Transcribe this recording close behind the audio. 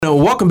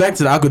welcome back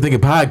to the Awkward Thinking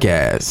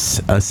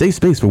Podcast, a safe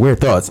space for weird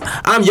thoughts.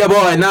 I'm your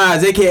boy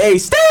Nas, aka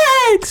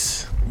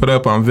Stacks. What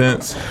up? I'm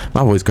Vince.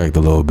 My voice cracked a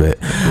little bit.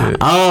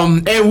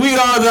 And we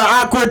are the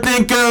Awkward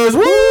Thinkers.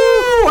 Woo!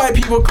 White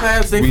people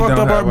claps. They fucked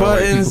up our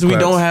buttons. We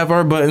don't have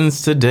our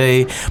buttons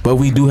today, but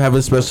we do have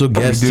a special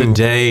guest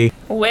today.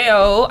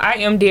 Well, I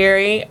am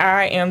Darri.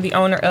 I am the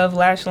owner of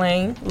Lash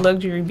Lane,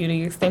 luxury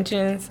beauty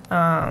extensions.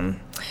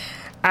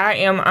 I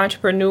am an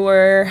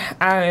entrepreneur.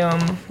 I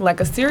am like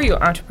a serial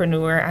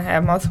entrepreneur. I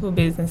have multiple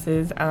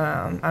businesses.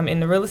 I'm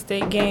in the real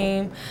estate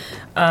game.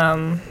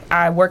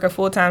 I work a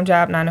full-time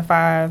job, 9 to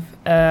 5.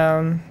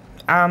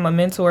 I'm a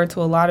mentor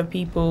to a lot of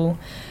people.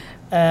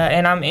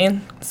 And I'm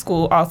in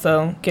school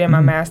also, getting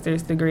my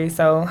master's degree.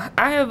 So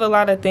I have a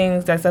lot of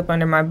things that's up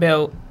under my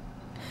belt.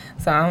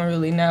 So I don't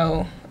really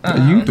know.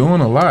 You doing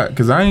a lot,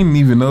 because I didn't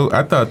even know.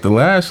 I thought the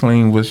Lash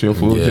Lane was your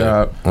full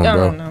job. I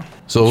don't know.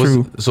 So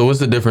what's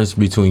the difference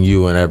between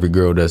you and every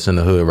girl that's in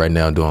the hood right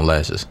now doing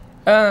lashes?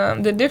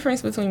 The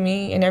difference between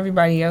me and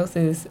everybody else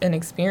is an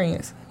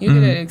experience. You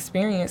get an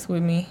experience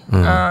with me.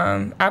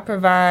 I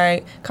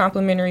provide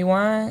complimentary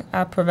wine.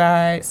 I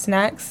provide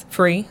snacks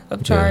free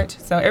of charge.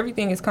 So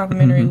everything is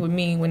complimentary with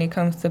me when it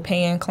comes to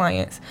paying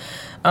clients.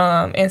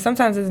 And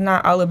sometimes it's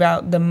not all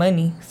about the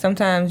money.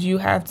 Sometimes you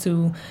have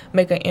to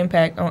make an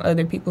impact on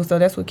other people. So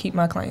that's what keep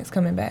my clients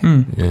coming back.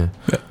 Yeah.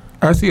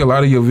 I see a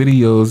lot of your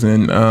videos,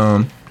 and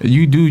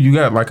you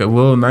got like a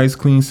little nice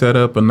clean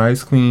setup, a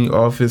nice clean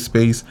office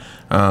space,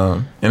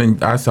 and then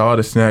I saw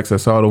the snacks, I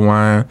saw the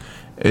wine.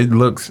 It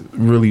looks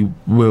really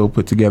well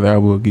put together. I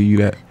will give you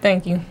that.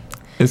 Thank you.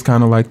 It's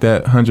kind of like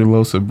that 100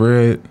 loaves of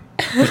bread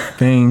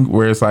thing,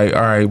 where it's like,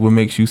 all right, what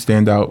makes you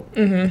stand out?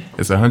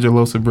 It's 100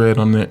 loaves of bread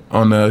on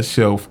the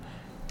shelf,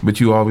 but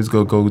you always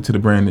go to the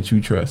brand that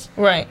you trust.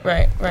 Right.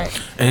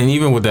 And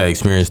even with that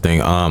experience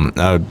thing, I'm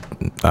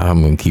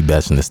gonna keep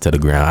bashing this to the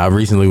ground. I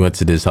recently went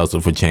to this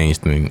Hustle for Change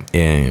thing,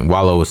 and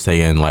Wallow was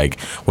saying, like,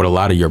 with a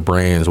lot of your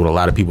brands, with a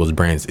lot of people's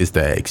brands, it's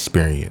that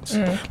experience.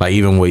 Like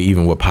even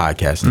with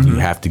podcasting, you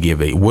have to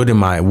give what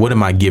am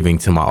I giving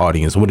to my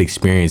audience? What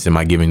experience am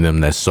I giving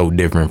them that's so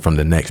different from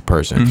the next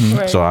person?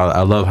 Right. So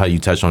I love how you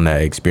touch on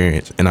that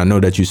experience, and I know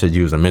that you said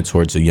you was a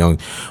mentor to young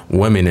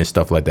women and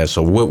stuff like that.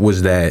 So what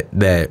was that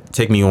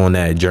take me on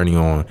that journey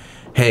on,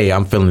 hey,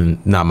 I'm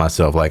feeling not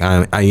myself, like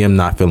I am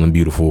not feeling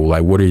beautiful,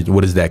 like what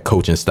is that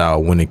coaching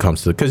style when it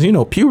comes to, because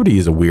puberty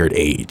is a weird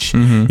age,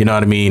 you know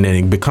what I mean,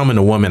 and becoming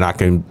a woman, I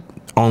can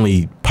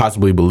only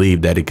possibly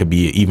believe that it could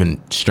be even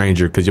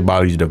stranger because your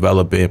body's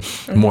developing,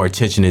 more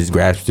attention is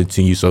grasped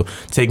to you. So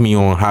take me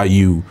on how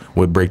you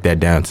would break that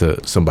down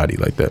to somebody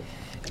like that.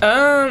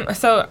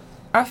 So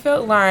I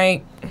felt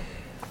like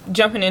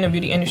jumping in the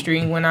beauty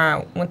industry when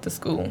I went to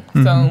school.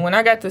 So when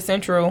I got to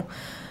Central,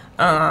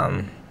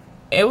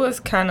 it was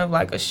kind of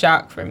like a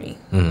shock for me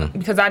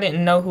because I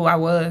didn't know who I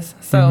was.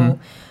 So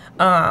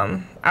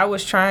I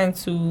was trying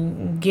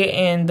to get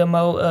in the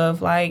mode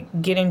of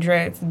like getting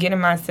dressed, getting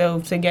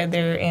myself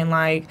together, and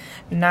like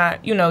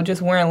not,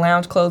 just wearing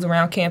lounge clothes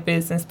around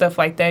campus and stuff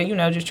like that,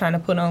 just trying to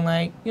put on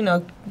like,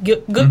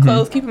 good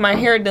clothes, keeping my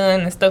hair done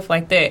and stuff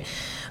like that.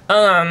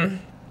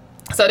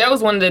 So that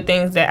was one of the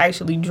things that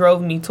actually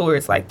drove me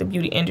towards like the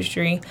beauty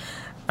industry.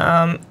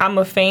 I'm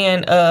a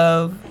fan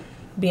of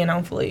being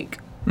on fleek.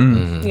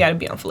 You gotta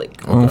be on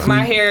fleek.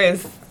 My hair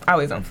is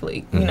always on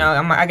fleek.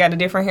 I got a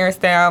different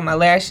hairstyle. My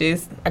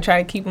lashes, I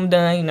try to keep them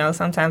done.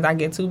 Sometimes I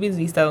get too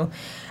busy, so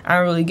I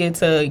don't really get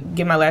to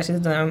get my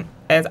lashes done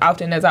as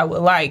often as I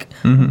would like.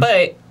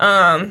 But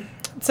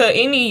to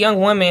any young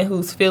woman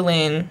who's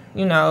feeling,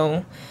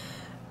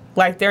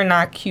 like they're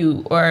not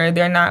cute or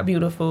they're not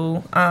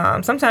beautiful,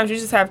 sometimes you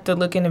just have to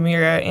look in the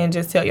mirror and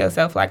just tell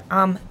yourself, like,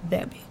 I'm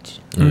that bitch.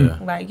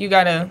 Like you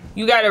gotta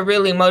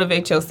really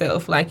motivate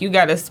yourself. Like you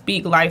gotta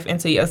speak life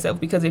into yourself,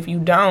 because if you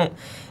don't,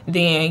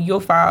 then you'll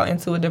fall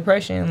into a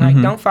depression. Like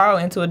don't fall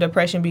into a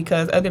depression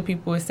because other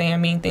people are saying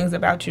mean things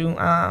about you.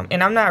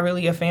 And I'm not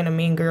really a fan of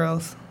mean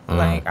girls.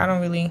 Like I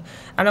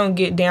don't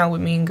get down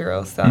with mean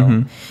girls. So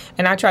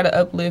and I try to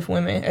uplift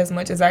women as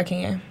much as I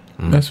can.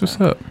 That's what's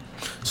up.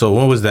 So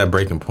when was that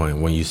breaking point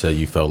when you said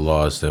you felt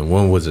lost, and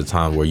when was the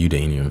time where you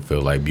didn't even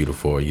feel like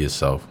beautiful or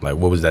yourself? Like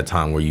what was that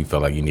time where you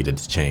felt like you needed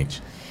to change?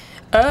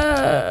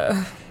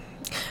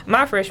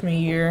 My freshman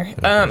year.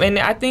 And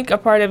I think a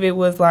part of it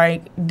was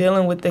like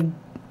dealing with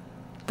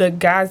the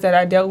guys that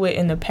I dealt with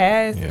in the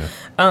past.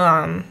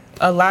 A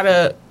lot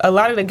of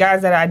the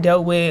guys that I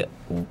dealt with,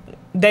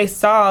 they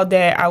saw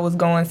that I was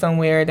going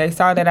somewhere. They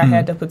saw that I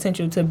had the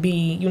potential to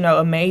be,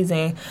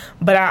 amazing.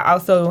 But I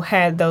also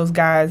had those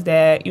guys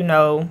that,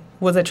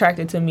 was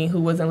attracted to me, who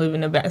wasn't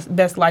living the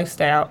best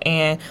lifestyle.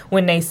 And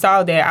when they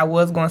saw that I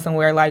was going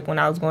somewhere, like when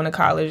I was going to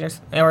college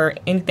or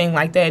anything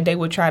like that, they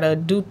would try to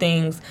do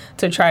things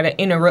to try to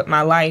interrupt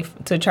my life,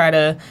 to try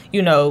to,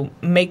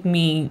 make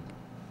me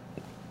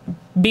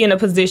be in a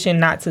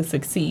position not to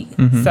succeed.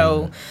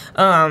 So,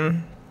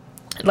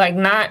 like,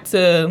 not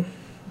to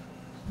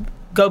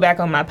go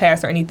back on my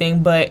past or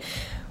anything, but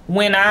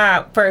when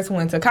I first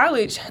went to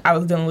college, I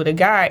was dealing with a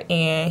guy,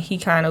 and he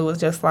kind of was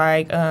just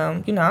like,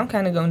 you know, I'm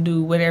kind of going to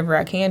do whatever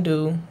I can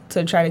do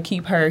to try to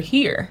keep her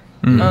here,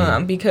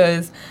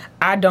 because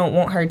I don't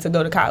want her to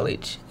go to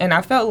college. And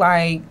I felt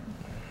like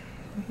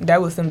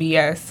that was some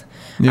BS.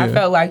 Yeah. I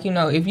felt like, you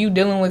know, if you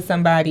dealing with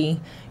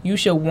somebody, you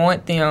should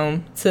want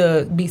them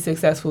to be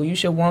successful. You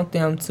should want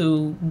them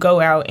to go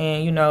out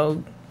and, you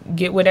know,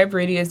 get whatever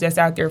it is that's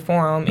out there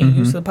for them, and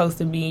you're supposed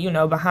to be, you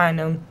know, behind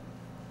them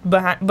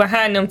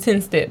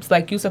 10 steps.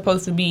 Like, you're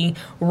supposed to be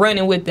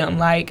running with them,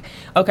 like,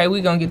 okay,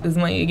 we're gonna get this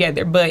money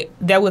together. But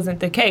that wasn't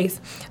the case.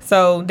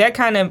 So that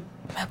kind of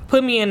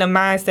put me in the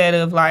mindset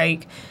of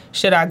like,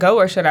 should I go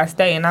or should I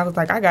stay? And I was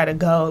like, I gotta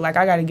go. Like,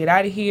 I gotta get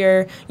out of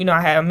here. You know, I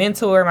had a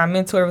mentor. My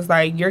mentor was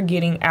like, you're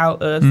getting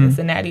out of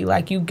Cincinnati.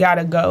 Like, you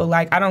gotta go.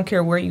 Like, I don't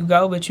care where you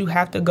go, but you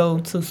have to go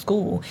to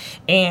school.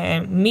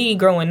 And me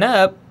growing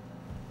up,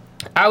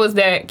 I was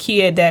that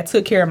kid that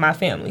took care of my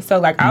family. So,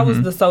 like, I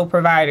was the sole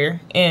provider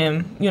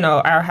in, you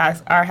know, our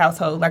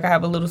household. Like, I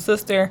have a little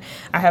sister.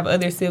 I have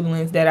other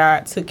siblings that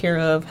I took care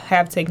of,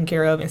 have taken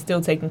care of, and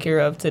still taken care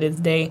of to this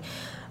day.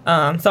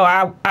 So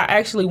I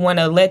actually want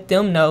to let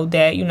them know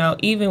that, you know,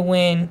 even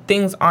when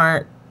things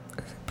aren't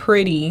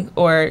pretty,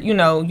 or, you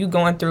know, you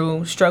going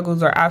through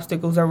struggles or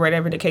obstacles or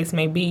whatever the case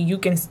may be, you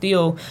can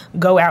still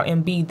go out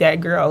and be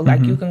that girl.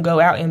 Like, you can go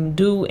out and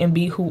do and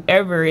be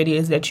whoever it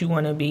is that you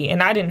want to be.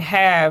 And I didn't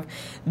have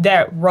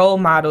that role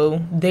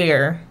model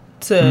there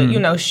to, you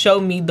know, show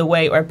me the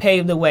way or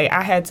pave the way.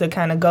 I had to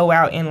kind of go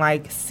out and,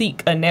 like,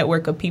 seek a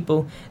network of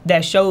people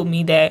that showed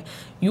me that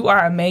you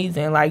are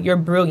amazing, like, you're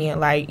brilliant,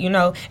 like, you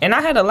know. And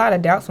I had a lot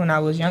of doubts when I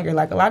was younger.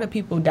 Like, a lot of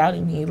people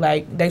doubted me.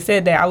 Like, they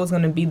said that I was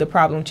going to be the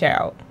problem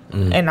child,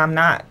 and I'm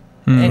not.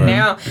 And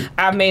now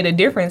I've made a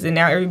difference, and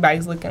now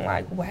everybody's looking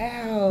like,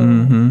 wow,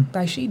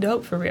 like, she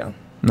dope for real.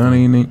 Not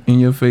in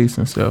your face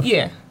and stuff.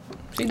 Yeah,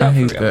 she dope for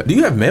real. That. Do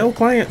you have male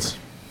clients?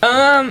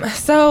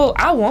 So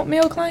I want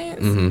male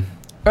clients,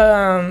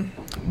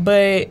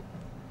 but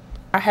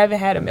I haven't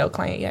had a male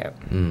client yet.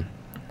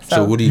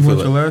 So what do you feel feel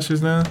like? Your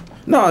lashes now?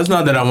 No, it's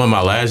not that I want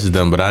my lashes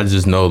done, but I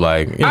just know,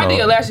 like, you know, I'll do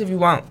your lashes if you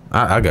want.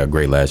 I got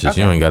great lashes.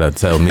 Okay. You ain't gotta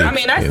tell me. I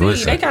mean, I see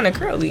listen. They kind of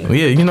curly.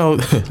 Yeah, you know,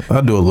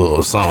 I'll do a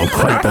little song,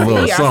 crank a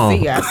little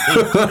song. I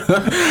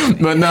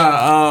see. But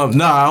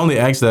I only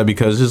ask that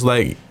because it's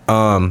like,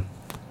 I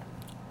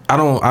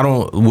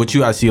don't. With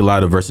you, I see a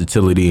lot of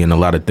versatility and a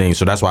lot of things.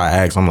 So that's why I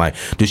asked. I'm like,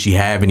 does she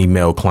have any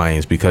male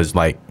clients? Because,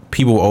 like,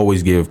 people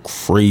always give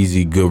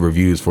crazy good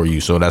reviews for you.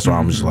 So that's why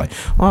I'm just like,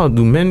 oh,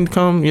 do men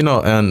come? You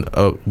know, and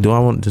do I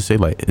want to say,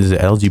 like, is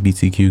it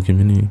LGBTQ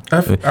community?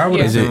 I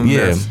would assume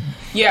yes.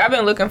 Yeah, I've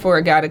been looking for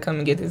a guy to come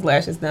and get his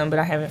lashes done, but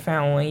I haven't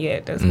found one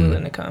yet that's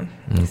willing to come.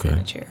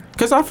 Okay.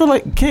 Because I feel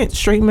like, can't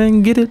straight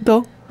men get it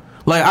though?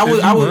 Like, I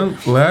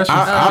would. Lashes,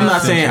 I'm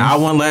not saying I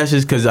want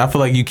lashes because I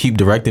feel like you keep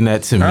directing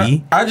that to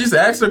me. I just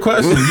asked a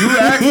question. You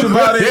asked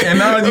about it, and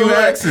now you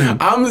asking.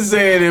 I'm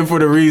saying it for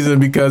the reason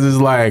because it's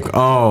like,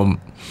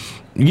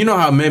 you know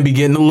how men be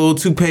getting the little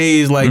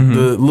toupees, like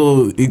the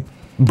little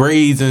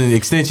braids and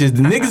extensions.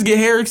 The niggas get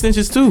hair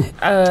extensions too.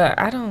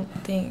 I don't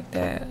think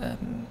that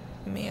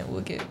men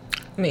will get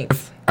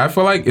mixed. I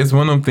feel like it's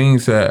one of them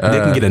things that they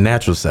can get a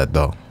natural set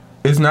though.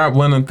 It's not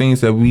one of the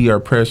things that we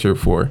are pressured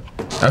for.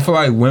 I feel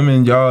like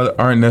women, y'all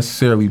aren't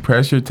necessarily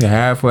pressured to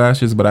have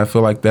lashes, but I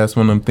feel like that's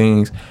one of them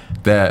things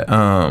that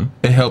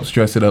it helps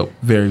dress it up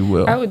very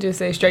well. I would just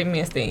say straight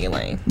men stay in your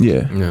lane.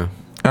 Yeah.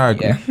 I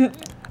agree. Yeah.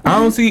 I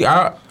don't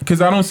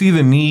see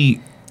the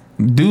need.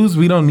 Dudes,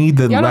 we don't need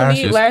the lashes. Y'all don't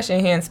need lash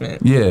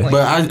enhancement. Yeah. Like,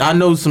 but I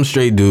know some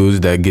straight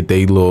dudes that get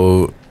their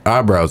little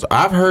eyebrows.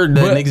 I've heard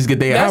that niggas get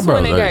their eyebrows.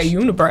 That's when they got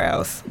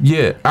unibrows.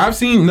 Yeah. I've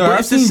seen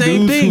dudes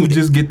who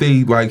just get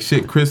they, like,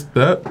 shit crisped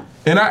up.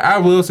 And I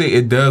will say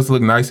it does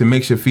look nice. It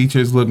makes your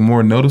features look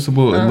more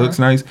noticeable. It looks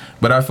nice.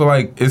 But I feel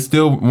like it's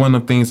still one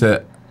of the things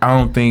that I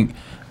don't think...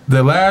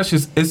 The lash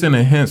it's an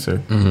enhancer.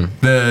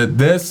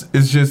 This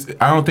is just,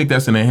 I don't think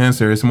that's an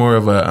enhancer. It's more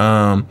of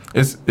a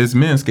it's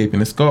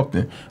manscaping, it's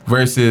sculpting.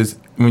 Versus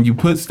when you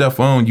put stuff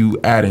on, you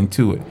add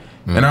into it.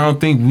 And I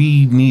don't think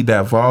we need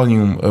that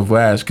volume of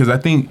lash, because I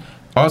think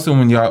also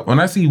when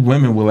I see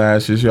women with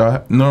lashes,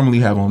 y'all normally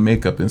have on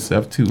makeup and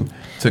stuff too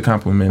to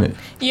complement it.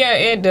 Yeah,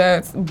 it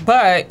does.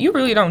 But you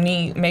really don't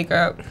need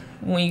makeup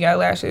when you got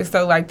lashes.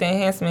 So, like, the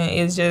enhancement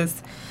is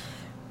just...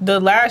 The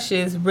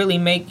lashes really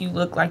make you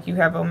look like you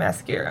have a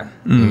mascara.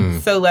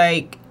 So,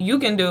 like, you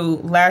can do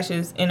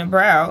lashes in a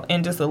brow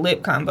and just a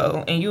lip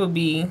combo, and you will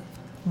be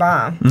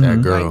bomb.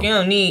 That girl. Like, you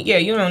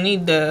don't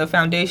need the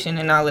foundation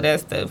and all of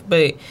that stuff.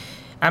 But,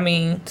 I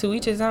mean, to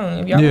each his own.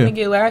 If y'all want to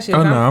get lashes,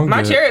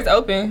 my chair is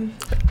open.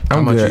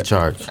 How much you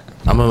charge?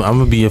 I'm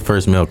gonna be your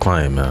first male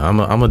client, man. I'm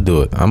gonna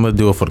do it. I'm gonna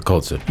do it for the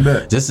culture.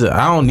 Just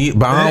I don't need,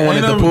 but I don't want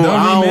it to pull.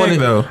 I don't want it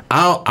though.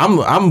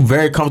 I'm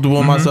very comfortable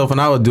with myself, and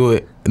I would do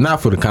it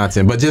not for the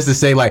content, but just to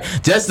say, like,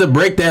 just to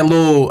break that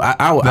little. I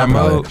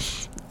probably,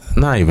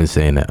 not even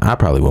saying that. I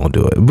probably won't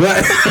do it,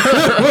 but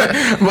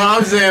but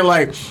I'm saying,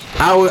 like,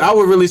 I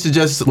would really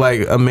suggest,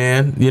 like, a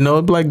man, you know,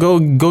 like, go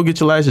get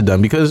your lashes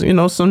done, because, you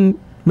know, some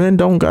men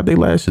don't got their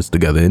lashes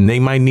together, and they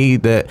might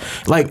need that.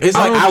 Like it's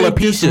like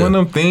alopecia. One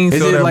of them things.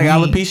 Is it like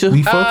alopecia?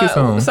 We focus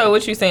on. So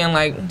what you saying?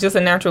 Like just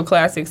a natural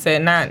classic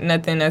set, not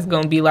nothing that's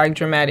gonna be like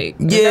dramatic.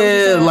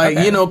 Yeah, like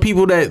okay. You know,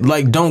 people that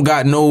like don't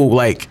got no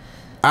like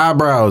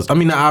eyebrows. I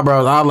mean, the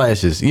eyebrows,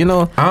 eyelashes. You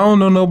know, I don't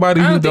know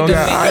nobody who don't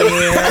got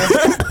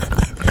eyebrows.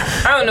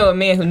 I don't know a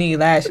man who need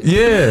lashes.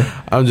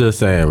 Yeah, I'm just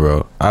saying,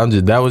 bro.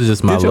 That was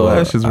just my get your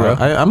lashes, bro.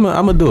 I'm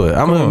gonna do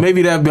it.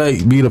 Maybe that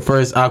be the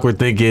first awkward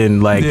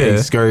thinking like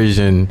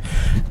excursion.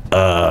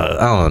 I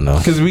don't know,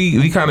 because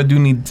we kind of do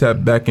need to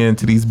tap back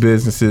into these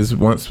businesses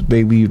once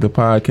they leave the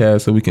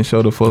podcast, so we can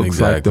show the folks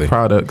like the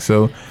product.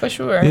 So for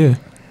sure, yeah.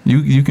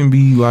 You can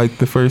be like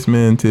the first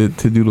man to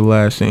do the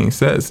Lash Lane.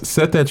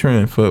 Set that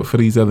trend for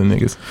these other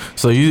niggas.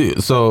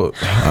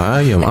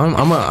 I'm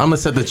gonna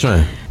set the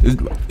trend.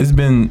 It's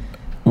been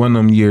one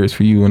of them years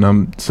for you, and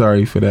I'm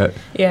sorry for that.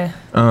 Yeah.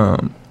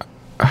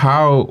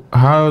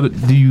 How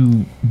do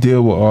you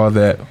deal with all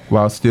that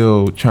while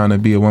still trying to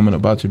be a woman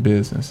about your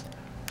business?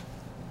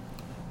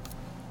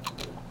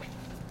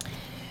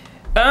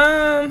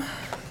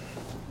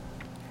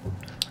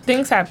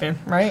 Things happen,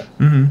 right?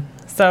 Mm-hmm.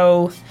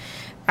 So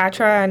I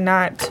try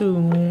not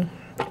to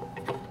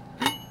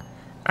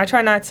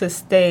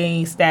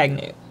stay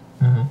stagnant.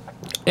 Mm-hmm.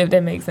 If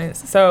that makes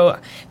sense. So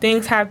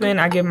things happen.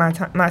 I give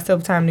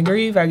myself time to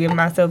grieve. I give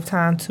myself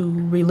time to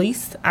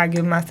release. I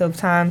give myself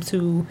time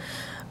to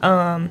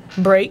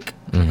break.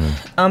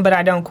 Mm-hmm. But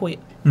I don't quit.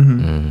 Mm-hmm.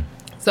 Mm-hmm.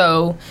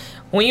 So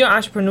when you're an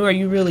entrepreneur,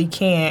 you really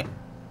can't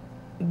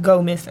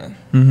go missing.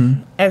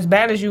 Mm-hmm. As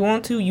bad as you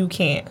want to, you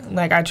can't.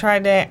 Like I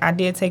tried that. I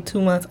did take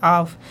 2 months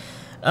off,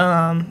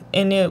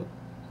 and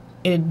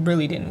it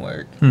really didn't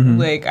work. Mm-hmm.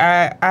 Like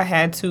I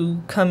had to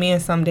come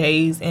in some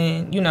days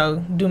and, you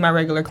know, do my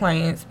regular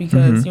clients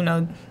because, you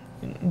know,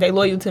 they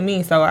loyal to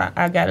me. So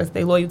I got to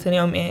stay loyal to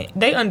them, and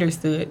they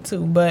understood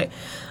too. But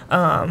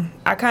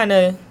I kind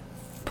of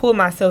pulled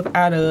myself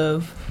out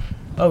of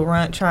a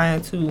run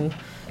trying to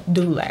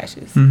do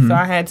lashes. Mm-hmm. So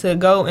I had to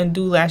go and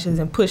do lashes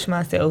and push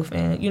myself,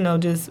 and, you know,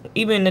 just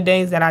even the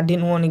days that I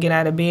didn't want to get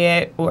out of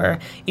bed, or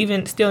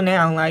even still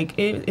now, like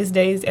it's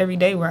days every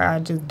day where I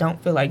just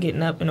don't feel like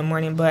getting up in the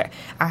morning, but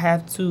I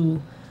have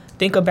to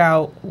think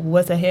about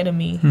what's ahead of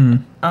me,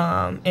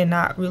 and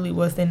not really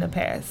what's in the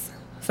past.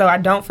 So I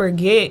don't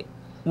forget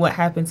what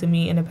happened to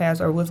me in the past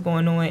or what's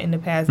going on in the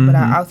past, but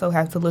I also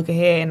have to look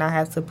ahead, and I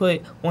have to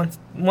put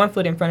one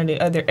foot in front of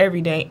the other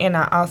every day, and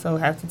I also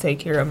have to take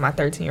care of my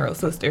 13-year-old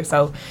sister.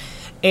 So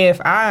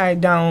if I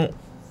don't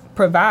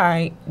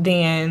provide,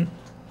 then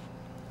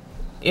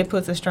it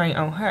puts a strain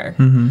on her.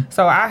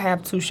 So I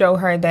have to show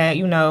her that,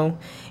 you know,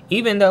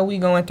 even though we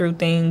going through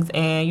things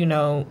and, you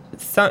know,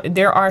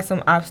 there are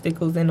some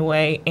obstacles in the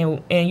way,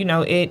 and you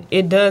know,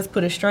 it does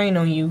put a strain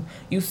on you,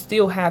 you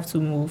still have to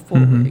move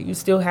forward. You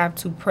still have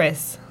to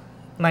press.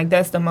 Like,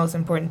 that's the most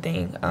important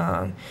thing.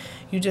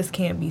 You just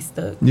can't be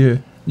stuck. Yeah.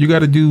 You got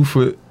to do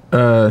for,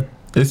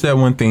 it's that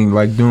one thing,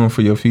 like doing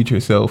for your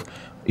future self.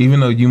 Even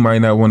though you might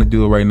not want to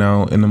do it right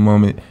now in the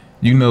moment,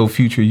 you know,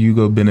 future you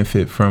go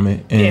benefit from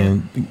it,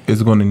 and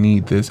it's going to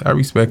need this. I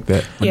respect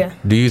that. Yeah.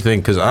 Do you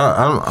think, because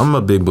I'm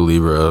a big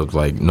believer of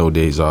like no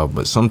days off,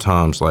 but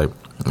sometimes like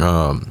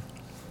I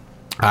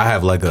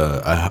have like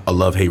a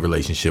love-hate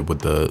relationship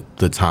with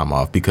the time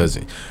off, because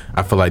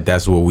I feel like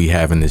that's what we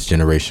have in this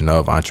generation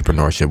of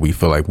entrepreneurship. We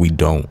feel like we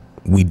don't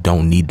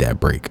need that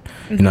break.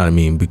 You know what I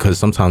mean? Because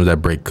sometimes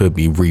that break could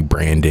be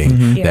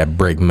rebranding. That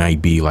break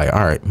might be like,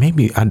 all right,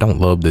 maybe I don't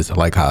love this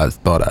like how I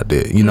thought I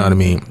did. You know what I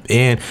mean?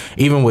 And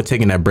even with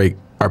taking that break,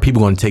 are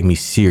people going to take me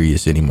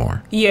serious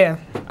anymore? Yeah.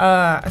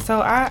 So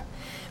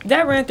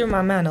that ran through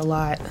my mind a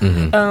lot.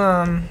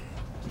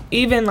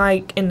 Even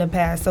like in the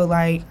past. So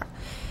like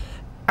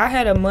I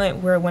had a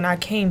month where when I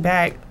came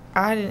back,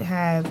 I didn't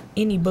have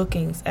any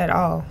bookings at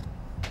all.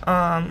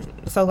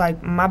 So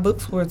like my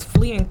books was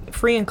free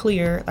and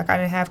clear. Like I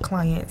didn't have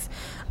clients.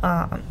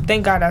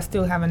 Thank God I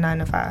still have a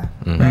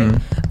 9-to-5,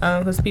 right?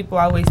 Because people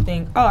always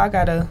think, oh, I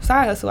got a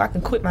side hustle, I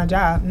can quit my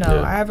job.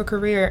 No, I have a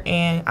career,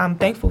 and I'm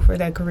thankful for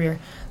that career.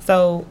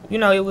 So, you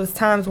know, it was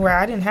times where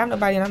I didn't have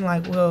nobody, and I'm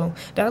like, well,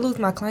 did I lose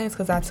my clients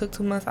because I took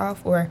 2 months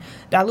off? Or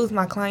did I lose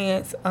my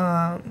clients,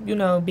 you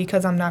know,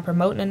 because I'm not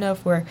promoting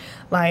enough? Or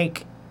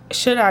like,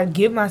 should I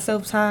give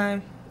myself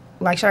time?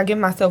 Like, should I give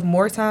myself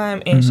more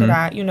time, and should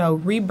I, you know,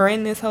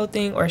 rebrand this whole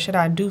thing, or should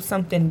I do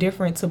something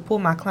different to pull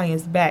my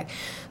clients back?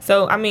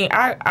 So, I mean,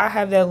 I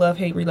have that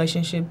love-hate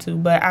relationship too,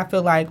 but I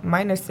feel like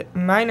minor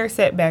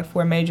setback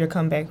for a major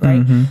comeback,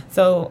 right?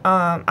 So,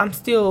 I'm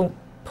still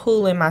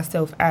pulling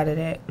myself out of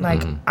that.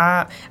 Like,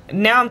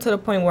 now I'm to the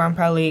point where I'm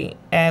probably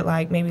at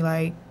like maybe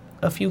like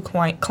a few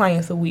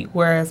clients a week,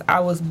 whereas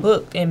I was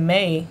booked in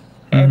May.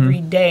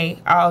 Every day,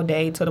 all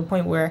day, to the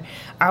point where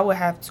I would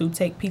have to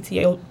take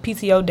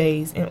PTO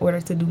days in order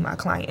to do my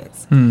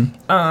clients. So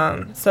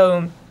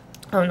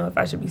I don't know if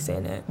I should be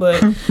saying that,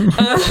 but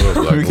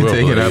we can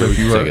take it out if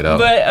you want.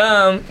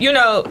 But you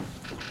know,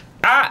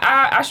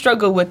 I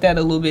struggle with that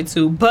a little bit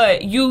too.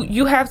 But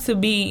you have to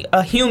be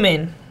a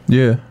human.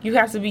 Yeah, you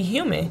have to be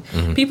human.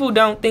 People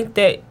don't think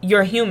that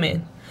you're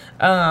human.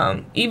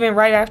 Even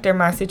right after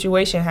my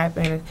situation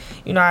happened,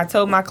 you know, I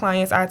told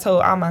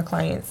all my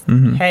clients,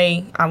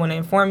 hey, I want to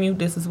inform you,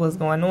 this is what's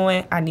going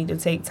on. I need to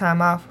take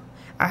time off.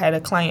 I had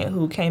a client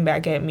who came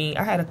back at me.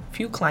 I had a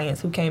few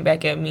clients who came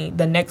back at me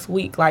the next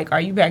week, like,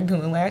 are you back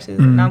doing lashes?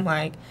 And I'm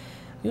like,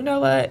 you know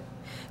what?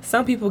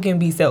 Some people can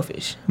be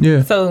selfish.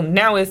 Yeah. So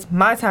now it's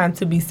my time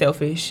to be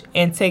selfish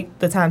and take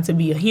the time to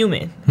be a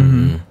human.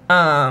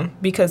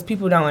 Because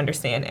people don't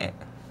understand that.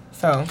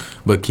 So.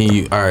 But can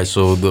you, all right,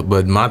 so,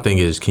 but my thing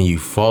is, can you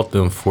fault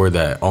them for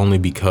that only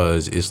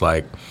because it's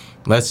like,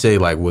 let's say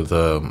like with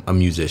a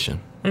musician.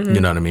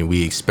 You know what I mean?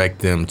 We expect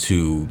them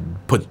to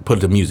put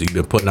the music.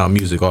 They're putting out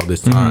music all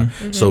this time.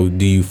 So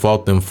do you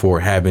fault them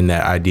for having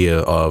that idea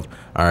of,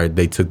 all right,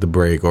 they took the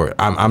break, or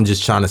I'm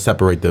just trying to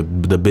separate the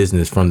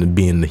business from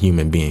being the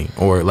human being,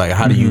 or like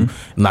how do you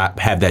not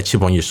have that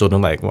chip on your shoulder?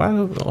 Like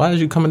why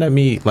is you coming at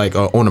me like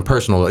on a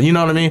personal? You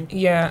know what I mean?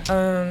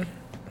 Yeah.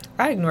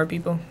 I ignore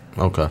people.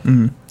 Okay.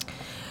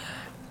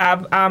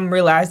 I'm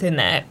realizing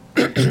that.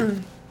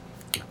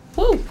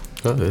 Woo.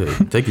 Go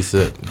ahead. Take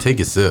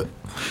your sip.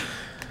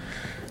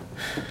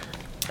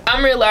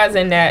 I'm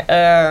realizing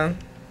that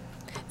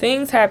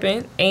things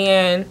happen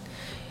and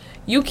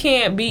you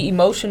can't be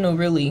emotional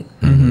really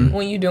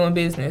when you're doing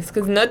business,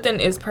 because nothing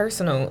is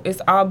personal.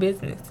 It's all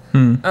business.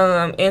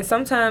 And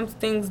sometimes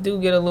things do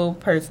get a little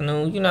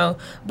personal, you know,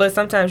 but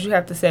sometimes you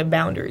have to set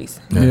boundaries.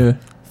 Yeah.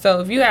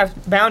 So if you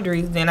have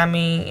boundaries, then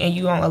and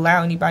you don't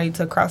allow anybody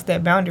to cross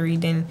that boundary,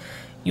 then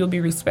you'll be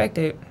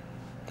respected.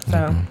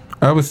 So.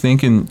 I was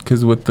thinking,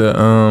 because with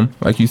the,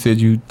 like you said,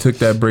 you took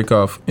that break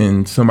off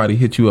and somebody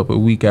hit you up a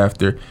week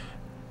after.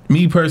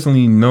 Me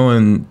personally,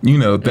 knowing, you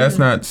know, that's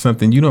not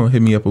something, you don't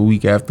hit me up a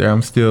week after.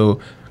 I'm still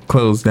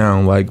closed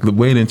down. Like,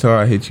 wait until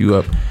I hit you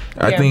up.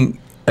 Yeah. I think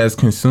as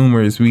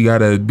consumers, we got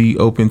to be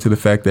open to the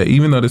fact that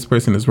even though this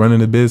person is running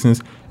the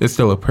business, it's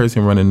still a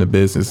person running the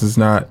business. It's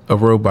not a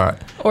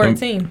robot. Or a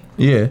team.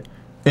 Yeah.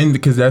 And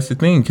because that's the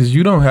thing, because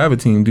you don't have a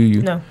team, do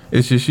you? No.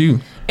 It's just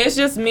you. It's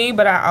just me,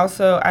 but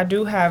I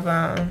do have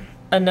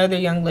another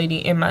young lady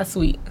in my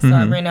suite. So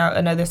I rent out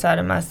another side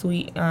of my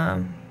suite,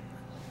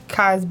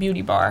 Kai's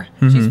Beauty Bar.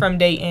 She's from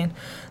Dayton.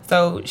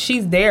 So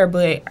she's there,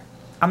 but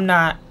I'm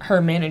not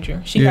her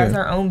manager. She has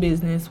her own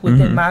business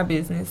within my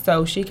business.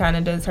 So she kind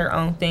of does her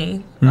own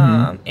thing,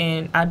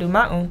 and I do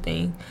my own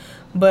thing.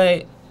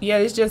 But, yeah,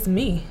 it's just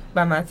me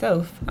by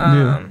myself.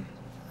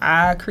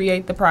 I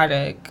create the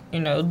product, you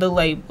know, the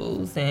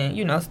labels and,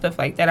 you know, stuff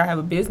like that. I have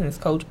a business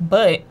coach,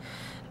 but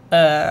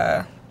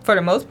for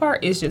the most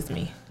part, it's just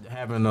me.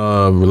 Having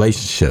a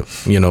relationship,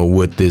 you know,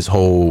 with this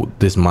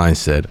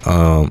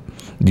mindset,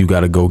 you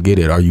got to go get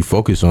it. Are you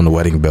focused on the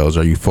wedding bells?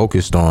 Are you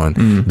focused on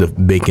the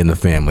making the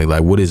family?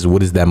 Like, what is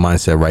that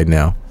mindset right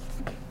now?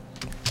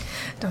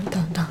 Dun,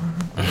 dun,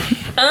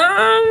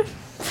 dun.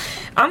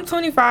 I'm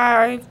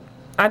 25.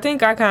 I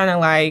think I kind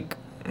of like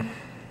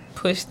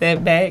pushed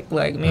that back,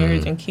 like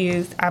marriage and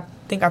kids. I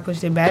think I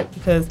pushed it back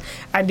because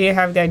I did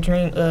have that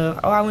dream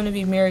of, I want to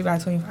be married by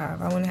 25.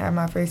 I want to have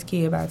my first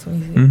kid by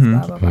 26.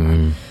 Blah blah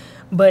blah.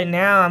 But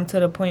now I'm to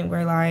the point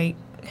where, like,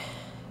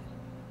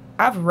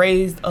 I've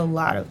raised a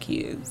lot of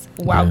kids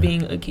while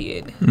being a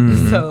kid.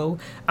 So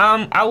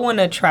I want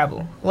to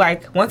travel.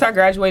 Like, once I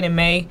graduate in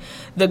May,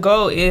 the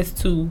goal is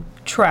to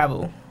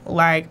travel.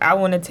 Like, I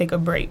want to take a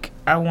break.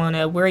 I want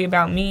to worry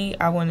about me.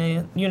 I want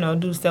to, you know,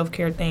 do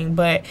self-care thing.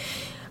 But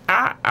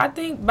I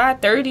think by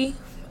 30,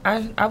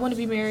 I want to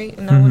be married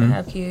and I want to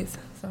have kids.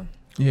 So.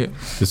 Yeah.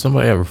 Did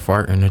somebody ever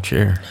fart in the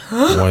chair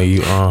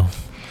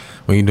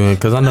when you doing?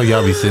 Because I know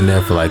y'all be sitting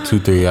there for like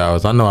 2-3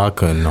 hours. I know I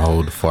couldn't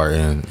hold the fart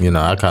in. You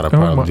know, I gotta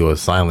probably do a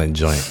silent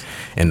joint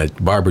in the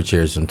barber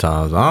chair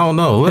sometimes. I don't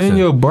know. Listen, in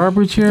your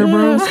barber chair,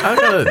 bro?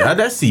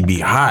 That seat be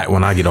hot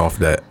when I get off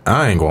that.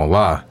 I ain't gonna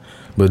lie.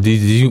 But did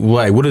you,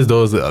 like, what is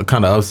those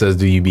kind of upsets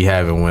do you be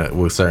having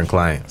with certain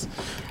clients?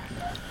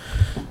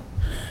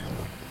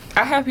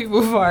 I have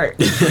people fart.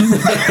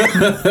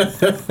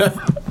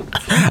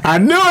 I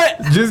knew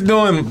it. Just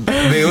doing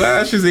their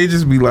lashes, they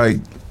just be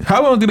like,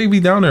 how long do they be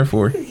down there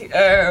for?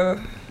 The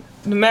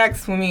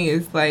max for me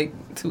is like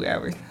 2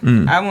 hours.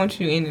 I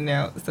want you in and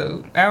out.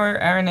 So hour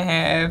and a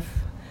half,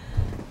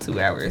 2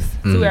 hours.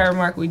 2 hour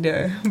mark, we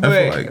done. But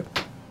I feel like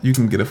you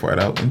can get a fart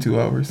out in 2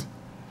 hours.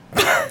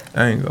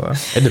 I ain't gonna lie.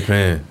 It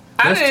depends.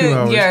 That's 2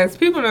 hours. Yes,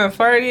 people done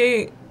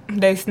farted.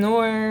 They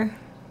snore.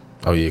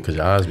 Oh yeah, cause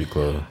your eyes be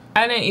closed.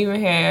 I didn't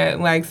even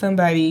have like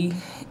somebody,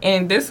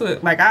 and this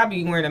was like I'll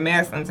be wearing a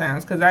mask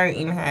sometimes because I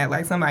didn't even have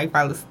like somebody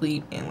fall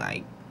asleep and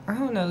like I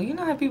don't know. You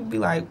know how people be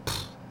like,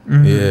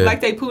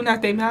 like they pooing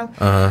out their mouth.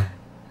 I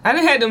done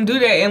had them do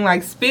that and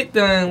like spit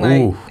them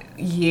like,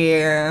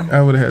 yeah.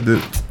 I would have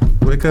had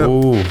to wake up.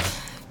 Ooh.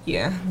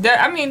 Yeah,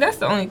 that's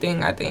the only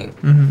thing I think.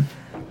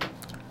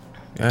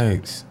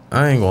 Yikes!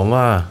 I ain't gonna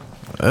lie.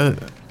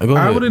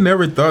 I would have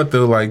never thought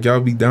though, like y'all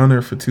be down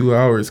there for 2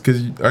 hours.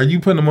 Cause are you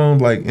putting them on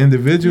like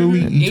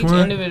individually each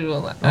one?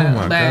 Individual lash.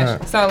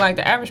 God. So like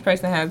the average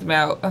person has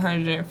about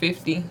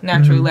 150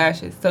 natural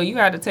lashes. So you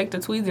have to take the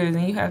tweezers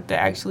and you have to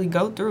actually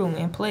go through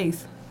and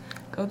place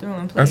go through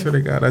and play. I swear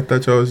to God, I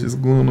thought y'all was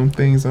just gluing them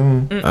things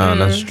on.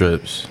 That's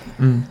strips.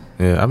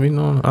 Yeah, I be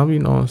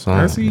knowing some.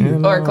 I see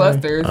you. Or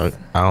clusters.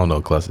 I don't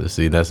know clusters.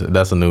 See, that's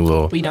a new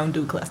little. We don't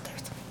do clusters.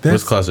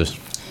 What's clusters?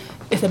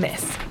 It's a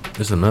mess.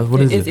 It's a mess.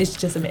 What is it? It's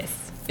just a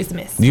mess. It's a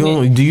mess. Do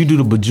you do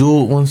the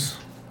bejeweled ones?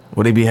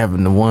 Where they be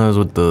having the ones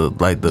with the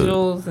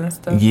jewels and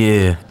stuff.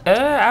 Yeah.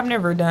 I've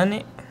never done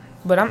it,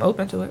 but I'm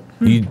open to it.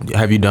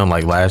 Have you done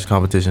like lash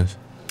competitions?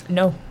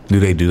 No. Do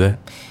they do that?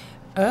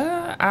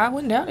 I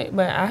wouldn't doubt it,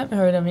 but I haven't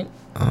heard of it.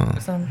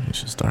 You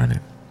should start it.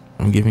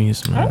 I'm giving you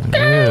some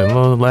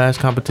little lash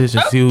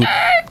competition. See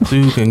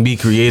who can be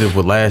creative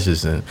with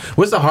lashes. And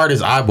what's the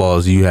hardest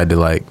eyeballs you had to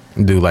like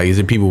do? Like, is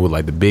it people with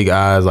like the big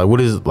eyes? Like, what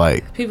is it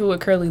like? People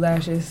with curly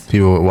lashes.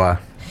 People with why?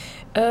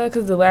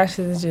 Because the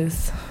lashes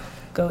just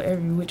go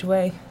every which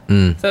way.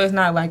 So it's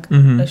not like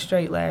a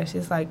straight lash.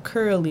 It's like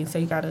curly. So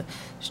you gotta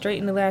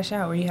straighten the lash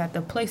out, or you have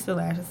to place the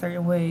lash a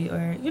certain way,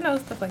 or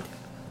stuff like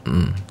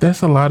that.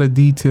 That's a lot of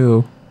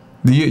detail.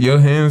 Your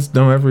hands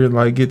don't ever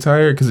like get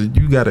tired because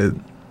you gotta.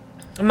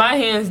 My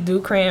hands do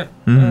cramp.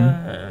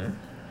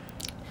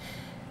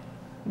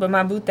 But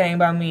my boo thing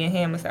about me a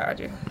hand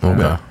massager.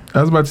 Okay.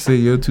 I was about to say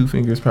your 2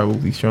 fingers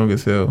probably strong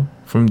as hell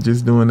from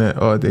just doing that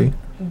all day.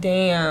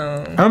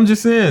 Damn. I'm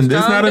just saying,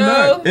 that's not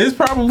enough. It's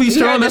probably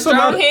strong. That's a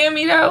lot. Hand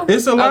me though.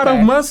 It's a lot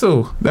of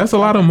muscle. That's a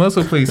lot of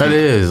muscle placement. That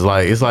is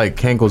like it's like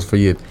Kankles for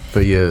your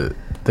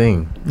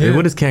thing. Yeah. Hey,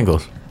 what is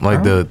Kankles?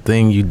 Like the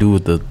thing you do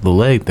with the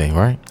leg thing,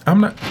 right? I'm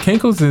not.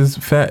 Kankles is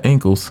fat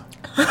ankles.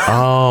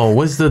 Oh,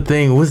 what's the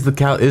thing?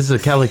 It's a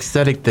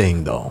calisthenic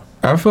thing though.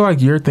 I feel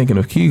like you're thinking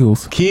of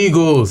Kegels.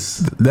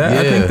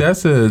 I think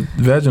that's a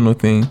vaginal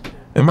thing.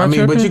 Am I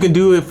tripping? But you can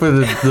do it for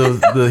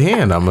the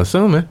hand, I'm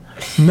assuming.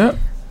 No.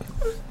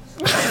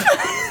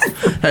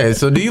 Hey,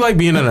 so do you like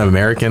being an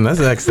American? Let's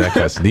ask that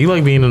question. Do you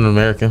like being an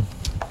American?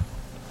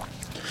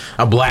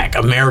 A black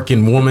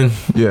American woman?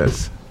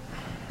 Yes.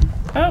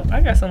 Oh,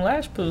 I got some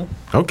lash poo.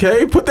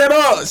 Okay, put that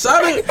on.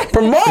 Sorry,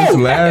 promote.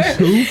 Lash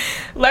who?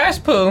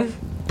 Lash poo.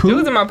 It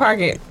was in my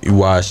pocket. You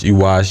wash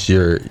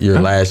your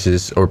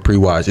lashes or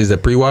pre-wash. Is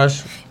it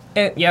pre-wash?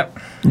 Yep.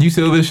 You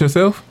sell this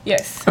yourself?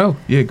 Yes. Oh,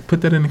 yeah.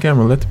 Put that in the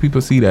camera. Let the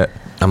people see that.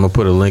 I'm gonna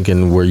put a link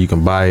in where you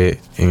can buy it.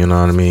 You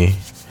know what I mean?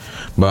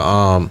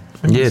 But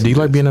yeah. Do you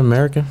like being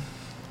American?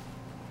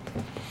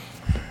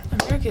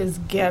 America is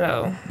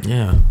ghetto.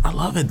 Yeah, I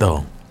love it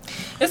though.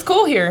 It's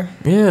cool here.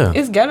 Yeah.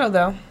 It's ghetto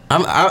though.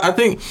 I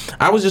think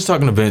I was just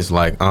talking to Vince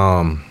like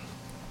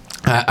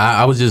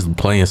I was just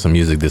playing some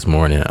music this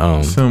morning.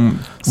 Some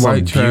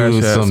white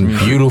trash some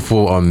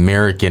beautiful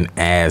American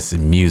ass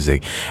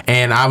music,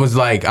 and I was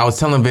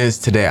telling Vince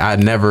today I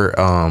never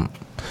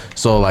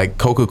so like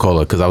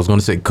Coca-Cola, because I was going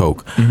to say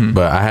Coke,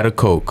 but I had a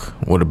Coke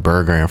with a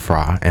burger and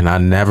fry, and I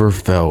never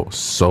felt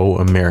so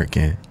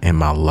American in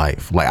my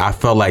life. Like I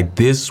felt like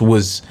this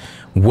was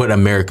what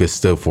America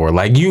stood for.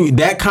 Like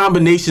that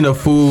combination of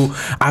food,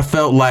 I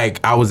felt like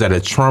I was at a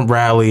Trump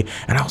rally,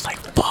 and I was like,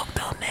 fuck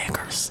them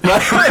niggers.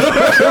 Like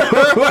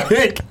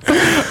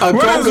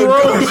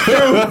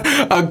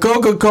a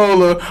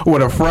Coca-Cola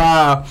with a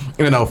fry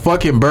and a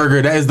fucking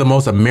burger. That is the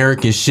most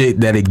American shit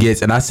that it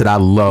gets. And I said, I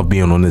love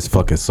being on this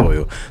fucking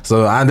soil.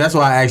 So that's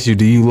why I asked you,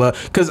 do you love?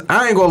 Because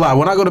I ain't gonna lie,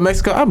 when I go to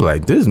Mexico, I'm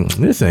like,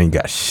 this ain't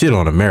got shit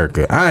on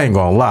America. I ain't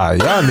gonna lie,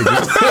 y'all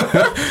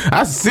niggas.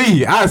 I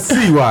see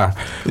why.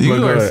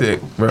 You are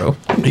sick, bro.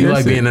 You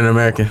like being an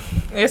American?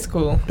 It's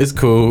cool. It's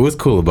cool. What's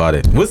cool about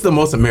it? What's the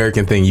most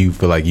American thing you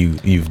feel like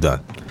you've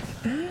done?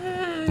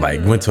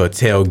 Like went to a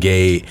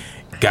tailgate,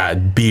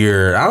 got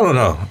beer. I don't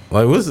know.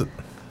 Like what's it?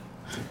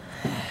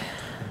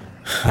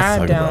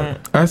 I don't.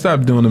 I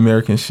stopped doing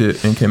American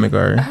shit in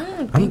kindergarten. I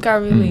don't think I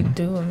really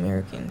do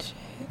American shit.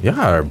 Y'all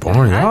are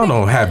boring. Y'all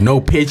don't have no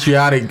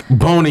patriotic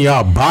bone in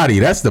y'all body.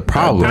 That's the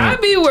problem. I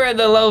be where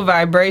the low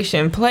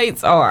vibration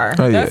plates are.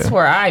 Oh, That's yeah.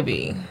 where I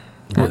be.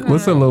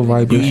 What's a low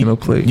vibrational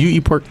plate? You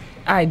eat pork?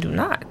 I do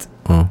not.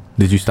 Oh,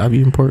 did you stop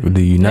eating pork? Did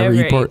you never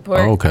eat pork?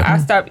 Oh, okay. I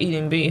stopped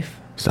eating beef.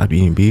 Stop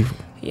eating beef?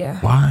 Yeah.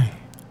 Why?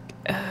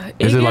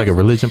 Is it like a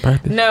religion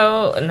practice?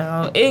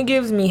 No. It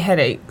gives me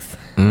headaches,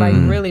 like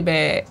really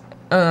bad.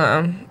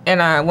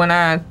 And when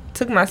I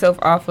took myself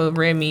off of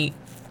red meat,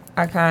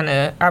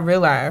 I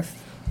realized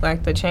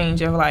like the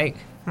change of like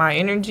my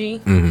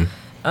energy.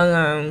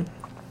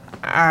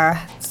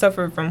 I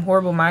suffered from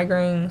horrible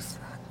migraines.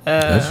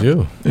 That's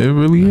you. It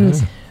really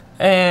is.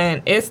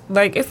 And it's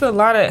a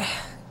lot of.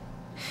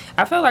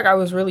 I felt like I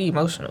was really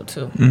emotional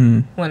too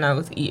when I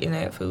was eating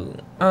that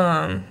food.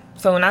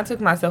 So when I took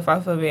myself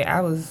off of it,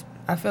 I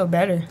felt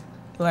better.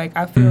 Like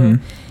I feel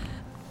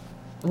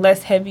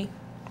less heavy.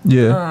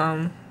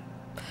 Yeah.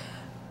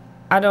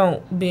 I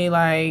don't be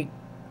like,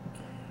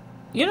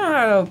 you know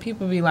how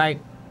people be like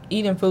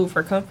eating food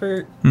for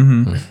comfort.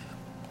 I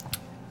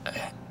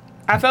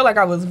felt like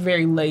I was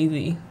very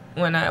lazy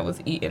when I was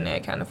eating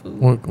that kind of food.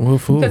 What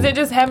food? Because it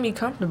just had me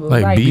comfortable.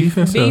 Like beef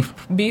and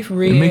stuff. Beef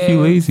ribs. It make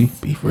you lazy.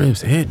 Beef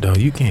ribs, head though.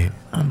 You can't.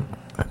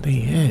 they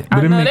hit. I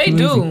But it know make they you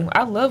do. lazy.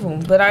 I love them,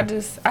 but I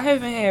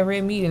haven't had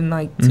red meat in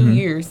like 2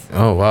 years.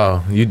 Oh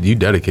wow, you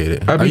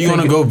dedicated. I be Are you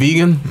gonna thinking- go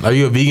vegan? Are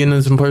you a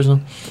veganism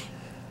person?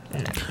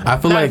 I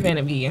feel Not a like fan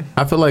of vegan.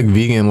 I feel like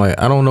vegan. Like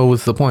I don't know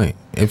what's the point.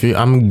 If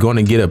I'm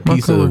gonna get a My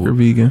piece coworker of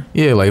vegan.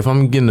 yeah, like if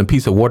I'm getting a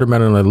piece of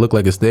watermelon that look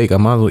like a steak, I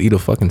might as well eat a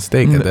fucking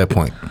steak at that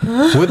point.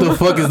 What the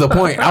fuck is the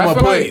point? I'm I a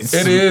feel like place.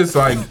 it is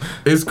like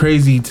it's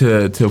crazy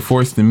to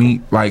force the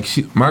meat. Like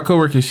my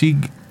coworker, she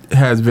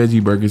has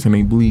veggie burgers and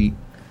they bleed.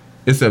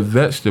 It's a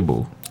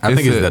vegetable. I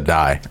think it's the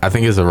dye. I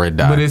think it's a red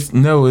dye. But it's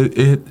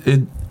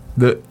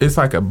it's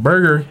like a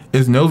burger.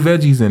 There's no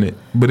veggies in it,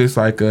 but it's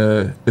like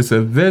it's a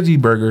veggie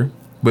burger,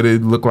 but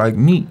it look like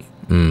meat.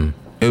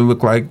 It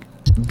look like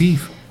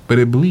beef, but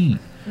it bleed.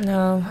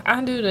 No,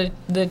 I do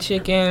the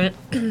chicken,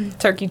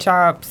 turkey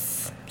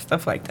chops,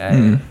 stuff like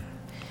that.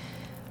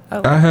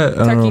 I had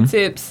turkey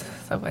tips,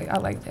 stuff like I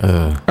like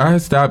that. I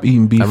had stopped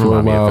eating beef that for a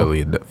remind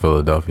me while of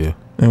Philadelphia.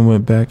 and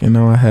went back, and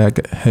now I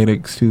had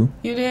headaches too.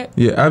 You did?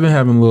 Yeah, I've been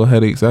having little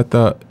headaches. I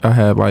thought I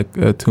had like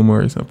a tumor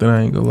or something.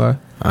 I ain't gonna lie.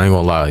 I ain't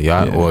gonna lie,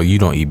 y'all. Yeah. Well, you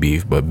don't eat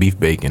beef, but beef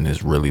bacon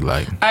is really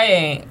like I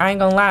ain't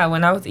gonna lie.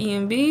 When I was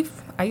eating beef,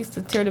 I used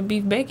to tear the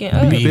beef bacon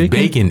up. beef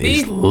bacon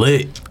Beef- is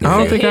lit. I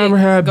don't think I ever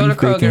had Go beef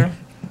to Kroger. bacon.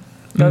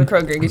 Go to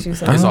Kroger, get you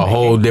some. It's a bacon.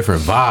 whole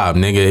different vibe,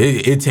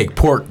 nigga. It take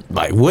pork.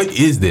 Like, what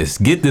is this?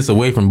 Get this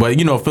away from. But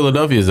you know,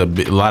 Philadelphia is a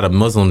lot of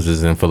Muslims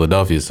is in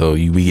Philadelphia, so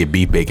we get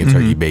beef bacon,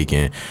 turkey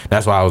bacon.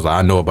 That's why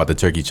I know about the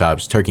turkey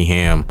chops, turkey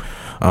ham.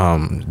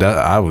 That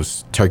I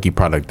was turkey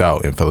product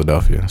out in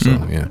Philadelphia. So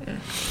yeah.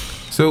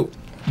 So,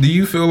 do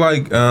you feel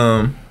like,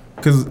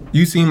 because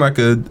you seem like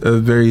a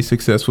very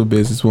successful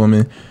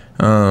businesswoman,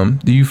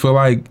 do you feel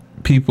like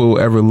people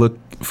ever look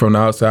from the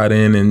outside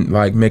in and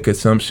like make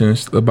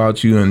assumptions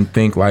about you and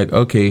think like,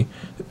 okay,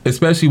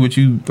 especially with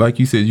you, like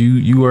you said,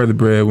 you are the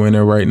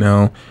breadwinner right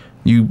now,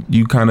 you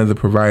kind of the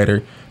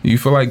provider. Do you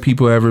feel like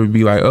people ever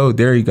be like, oh,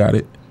 Darri got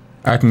it,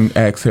 I can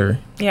ask her?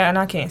 Yeah, and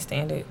I can't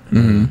stand it.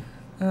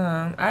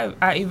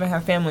 I even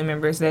have family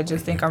members that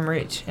just think I'm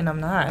rich, and I'm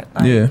not.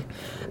 Like, Yeah.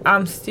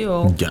 I'm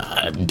still.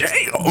 God damn.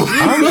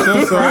 I'm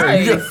so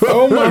sorry. Christ.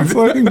 Oh my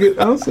fucking god.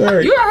 I'm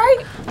sorry. You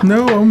alright?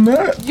 No, I'm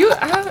not.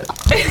 I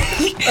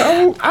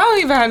don't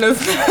even have no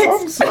snacks.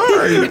 I'm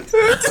sorry.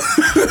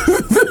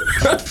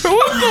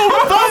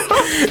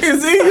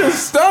 It's in your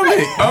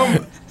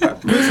stomach.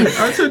 Listen,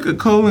 I took a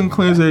colon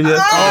cleanser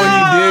yesterday.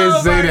 Oh, he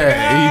did say my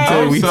that.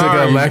 God. We took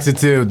sorry. a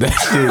laxative. That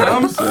shit.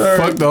 I'm sorry.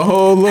 Fuck the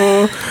whole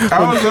little.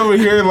 I was over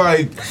here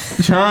like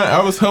trying.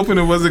 I was hoping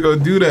it wasn't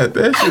gonna do that.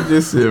 That shit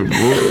just said,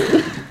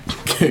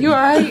 "Boy, You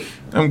alright?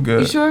 I'm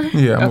good." You sure?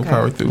 Yeah, I'm gonna Okay.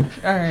 power through.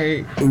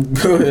 Alright.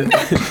 Go ahead.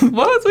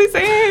 What was we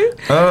saying?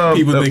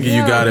 People thinking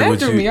you got it that with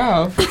threw you. me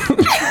off.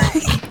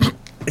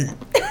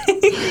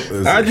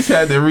 I just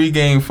had to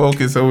regain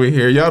focus over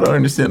here. Y'all don't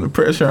understand the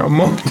pressure I'm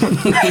on.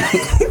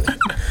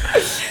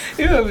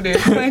 You over there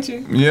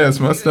clenching? Yes,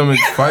 my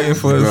stomach's fighting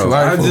for its Bro,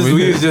 life. over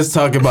we here. was just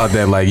talking about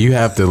that. Like, you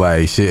have to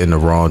like shit in the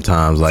wrong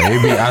times. Like,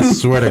 it be, I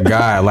swear to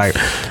God, like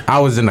I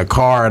was in the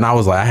car and I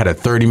was like, I had a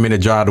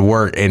 30-minute drive to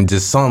work and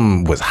just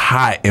something was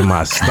hot in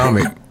my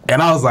stomach.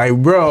 And I was like,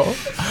 bro,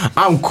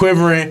 I'm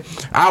quivering.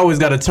 I always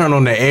got to turn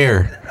on the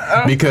air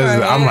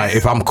because I'm like,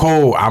 if I'm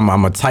cold, I'm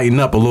going to tighten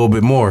up a little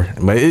bit more.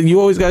 But you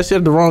always got shit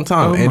at the wrong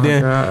time. Oh and my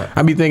then God.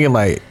 I be thinking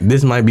like,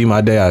 this might be my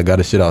day. I got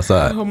to shit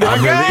outside. Oh my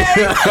God.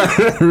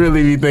 I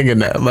really be thinking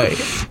that. Like,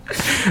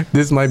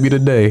 this might be the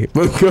day.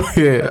 But go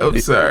ahead. I'm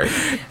sorry.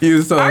 You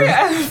was talking.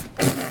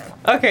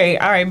 Okay,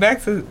 all right,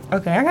 back to.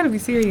 Okay, I gotta be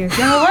serious.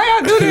 Yo, why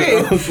y'all do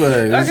this? I'm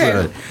sorry. I'm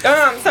Okay.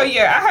 sorry. So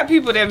yeah, I have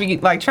people that be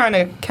like trying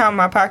to count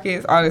my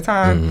pockets all the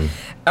time.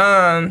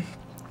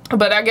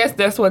 But I guess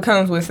that's what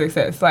comes with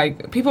success.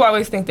 Like, people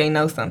always think they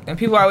know something.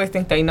 People always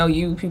think they know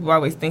you. People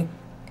always think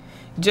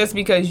just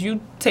because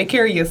you take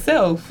care of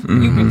yourself,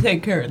 you can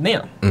take care of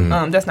them.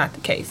 That's not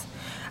the case.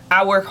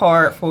 I work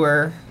hard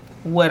for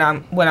what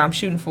I'm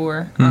shooting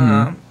for,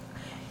 and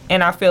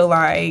I feel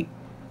like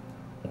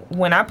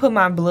when I put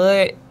my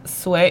blood,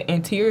 sweat,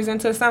 and tears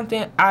into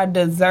something, I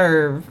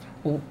deserve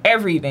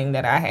everything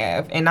that I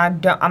have, and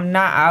I'm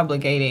not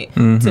obligated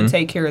to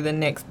take care of the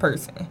next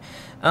person.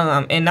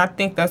 And I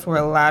think that's where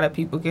a lot of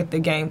people get the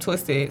game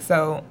twisted.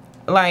 So,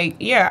 like,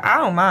 yeah, I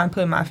don't mind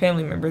putting my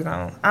family members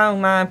on. I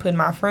don't mind putting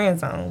my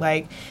friends on.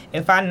 Like,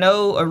 if I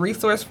know a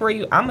resource for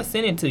you, I'm going to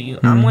send it to you.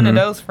 I'm one of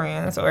those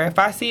friends. Or if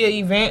I see an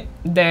event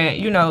that,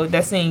 you know,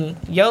 that's in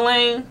your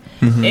lane,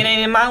 it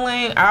ain't in my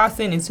lane, I'll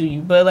send it to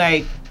you. But,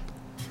 like,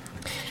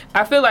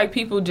 I feel like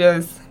people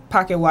just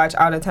pocket watch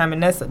all the time,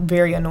 and that's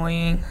very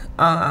annoying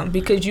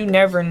because you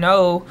never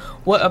know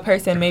what a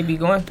person may be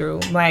going through.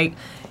 Like,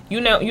 you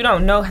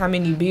don't know how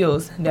many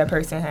bills that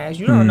person has.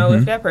 You don't know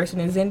if that person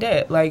is in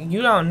debt. Like,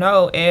 you don't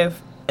know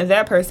if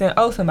that person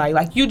owes somebody.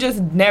 Like, you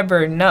just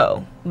never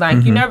know.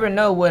 Like, you never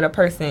know what a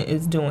person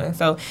is doing.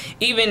 So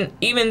even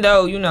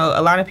though, you know,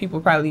 a lot of people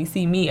probably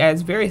see me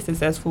as very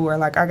successful or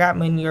like I got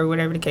money or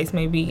whatever the case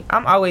may be,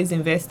 I'm always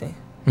investing.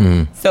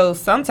 So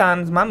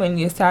sometimes my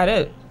money is tied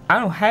up. I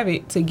don't have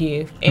it to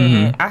give,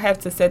 and I have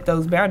to set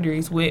those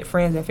boundaries with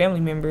friends and family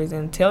members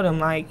and tell them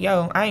like,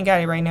 yo, I ain't got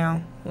it right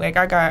now. Like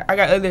I got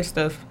other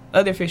stuff,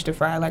 other fish to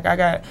fry. Like I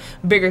got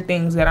bigger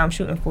things that I'm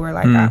shooting for.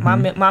 Like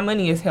my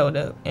money is held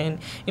up, and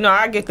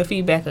I get the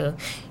feedback of,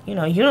 you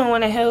don't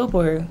want to help,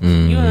 or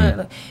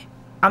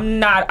I'm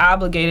not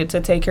obligated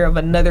to take care of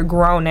another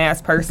grown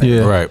ass person.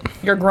 Yeah. Right.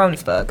 You're grown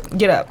as fuck.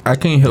 Get up. I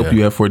can't help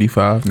you at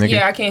 45, nigga.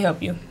 Yeah, I can't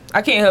help you.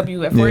 I can't help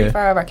you at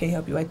 45. I can't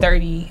help you at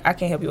 30. I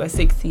can't help you at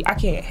 60. I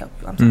can't help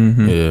you. I'm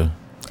sorry. Yeah.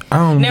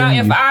 Now,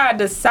 if I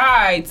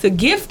decide to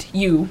gift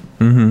you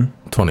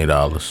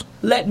 $20,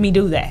 let me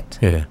do that.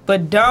 Yeah.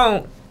 But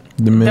don't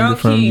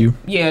from you.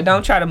 Yeah,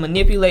 don't try to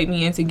manipulate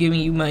me into giving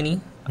you money.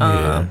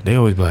 Yeah. They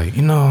always be like,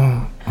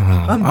 I'm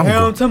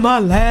down to my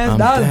last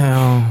dollar.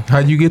 Down.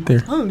 How'd you get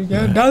there? I only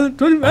got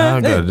 $1.25.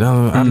 I got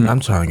 $1. I'm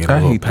trying to get a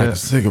little pack of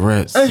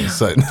cigarettes.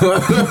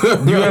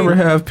 You ever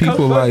have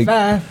people like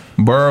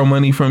borrow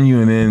money from you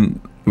and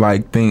then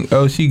like think,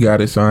 oh, she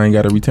got it, so I ain't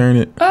got to return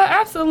it?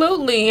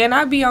 Absolutely. And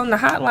I be on the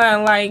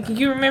hotline like,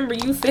 you remember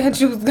you said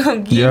you was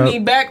going to give me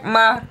back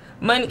my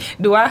money.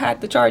 Do I have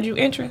to charge you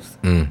interest?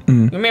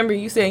 Remember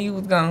you said you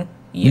was going to.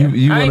 Yeah,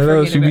 you one of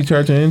those? You be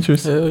charging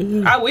interest?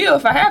 I will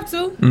if I have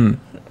to.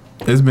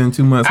 It's been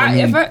 2 months.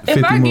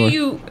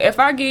 If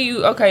I give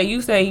you, okay,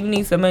 you say you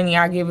need some money,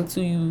 I give it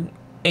to you,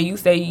 and you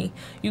say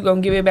you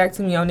gonna give it back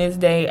to me on this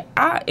day.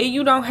 And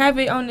you don't have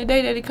it on the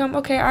day that it come.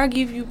 Okay, I'll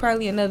give you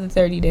probably another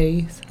 30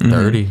 days.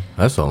 30?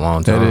 That's a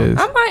long time. That is.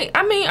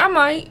 I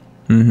might.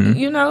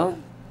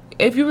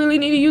 If you really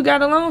need it, you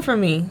got a loan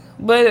from me.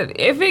 But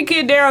if it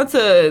get down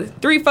to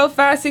 3, 4,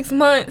 5, 6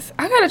 months,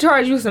 I gotta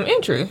charge you some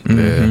interest.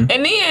 Yeah.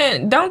 And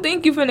then don't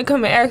think you finna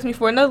come and ask me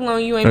for another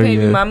loan. You ain't paid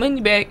me my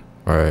money back.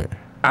 Right.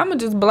 I'ma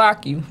just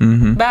block you.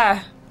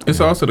 Bye. It's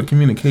also the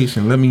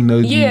communication. Let me know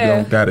you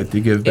don't got it to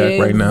give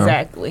back right now.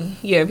 Exactly.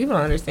 Yeah, people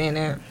don't understand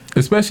that.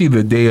 Especially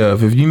the day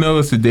of. If you know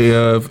it's the day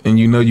of and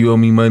you know you owe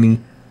me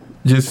money,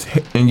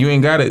 and you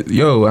ain't got it.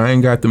 Yo, I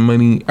ain't got the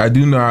money. I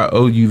do know I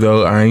owe you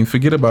though. I ain't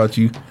forget about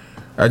you.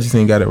 I just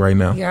ain't got it right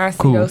now. Yeah, I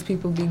see those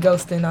people be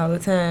ghosting all the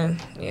time.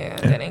 Yeah,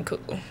 that ain't cool.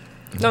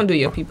 Don't do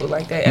your people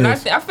like that. And I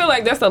feel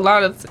like that's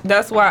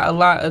why a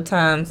lot of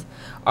times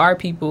our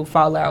people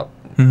fall out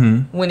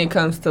when it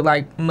comes to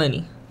like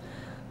money.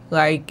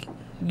 Like,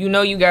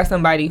 you got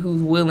somebody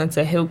who's willing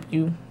to help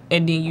you,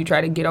 and then you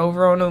try to get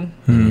over on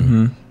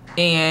them,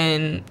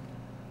 and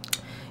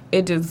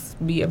it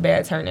just be a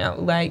bad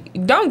turnout. Like,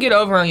 don't get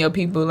over on your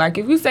people. Like,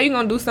 if you say you're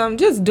gonna do something,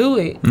 just do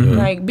it.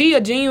 Like, be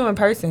a genuine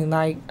person.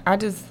 Like, I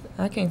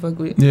can't fuck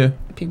with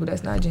people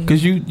that's not genuine.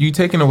 Because you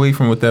taking away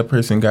from what that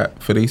person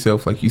got for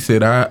themselves. Like you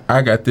said,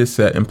 I got this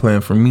set and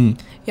planned for me.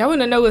 Y'all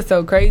want to know what's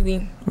so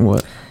crazy?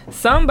 What?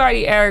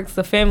 Somebody asked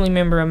a family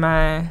member of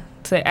mine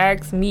to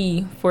ask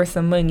me for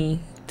some money.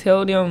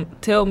 Tell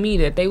me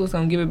that they was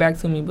going to give it back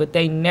to me, but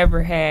they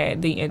never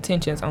had the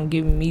intentions on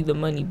giving me the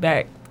money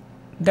back.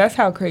 That's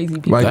how crazy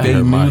people are. Like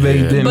they knew they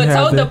didn't but have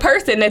told the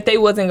person that they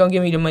wasn't going to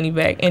give me the money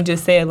back and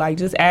just said, like,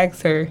 just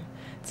ask her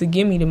to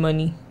give me the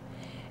money.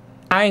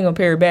 I ain't gonna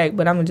pay her back,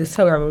 but I'm gonna just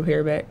tell her I'm gonna pay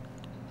her back.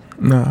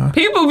 Nah.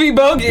 People be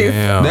bogus.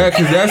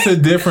 Because that's a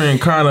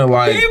different kind of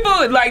like...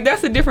 People, like,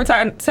 that's a different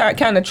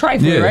kind of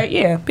trifling, right?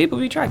 Yeah, people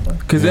be trifling.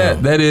 Because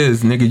that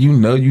is, nigga, you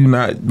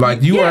not...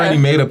 Like, you already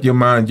made up your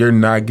mind you're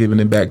not giving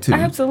it back to me.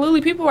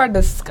 Absolutely. People are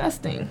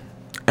disgusting.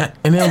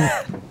 And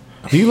then,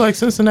 do you like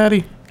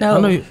Cincinnati? No.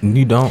 I know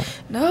you don't.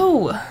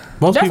 No.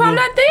 Most that's people, why I'm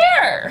not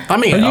there. I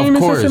mean,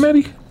 of course.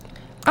 Cincinnati?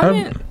 I'm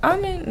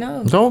in,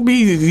 no. Don't be,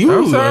 you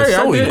I'm sorry,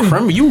 so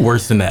criminal. You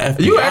worse than the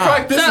FBI. You act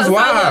like this is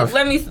live.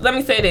 Let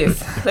me say this.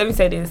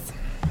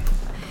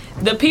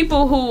 The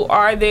people who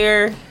are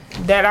there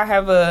that I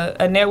have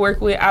a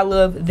network with, I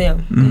love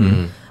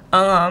them.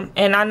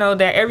 And I know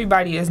that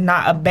everybody is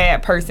not a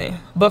bad person.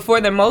 But for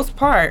the most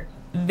part,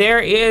 there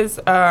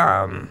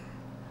are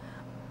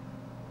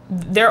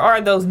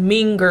those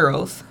mean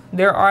girls.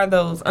 There are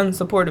those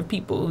unsupportive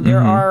people. There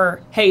are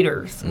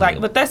haters.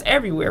 But that's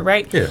everywhere,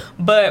 right? Yeah.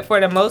 But for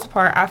the most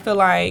part, I feel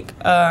like,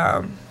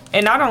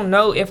 and I don't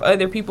know if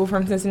other people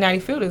from Cincinnati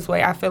feel this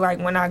way. I feel like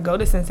when I go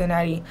to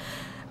Cincinnati,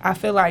 I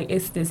feel like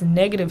it's this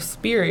negative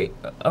spirit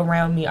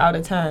around me all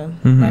the time.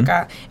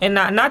 Like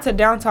not to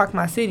down talk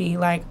my city.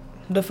 Like,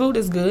 the food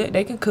is good.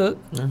 They can cook.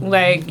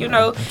 Like, the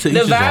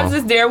vibes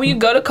is there when you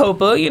go to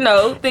Copa.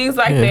 Things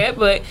like that.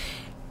 But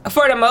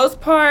for the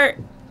most part,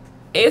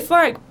 it's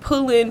like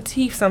pulling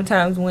teeth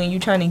sometimes when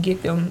you're trying to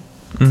get them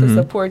to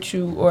support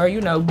you or,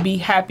 be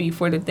happy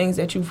for the things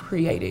that you've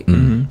created.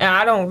 And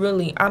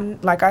I'm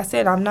like I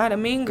said, I'm not a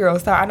mean girl,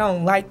 so I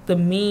don't like the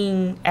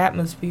mean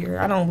atmosphere.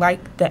 I don't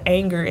like the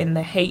anger and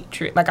the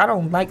hatred. Like, I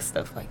don't like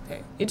stuff like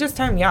that. It just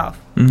turned me off.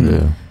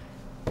 Yeah.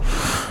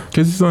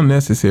 Because it's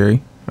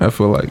unnecessary, I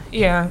feel like.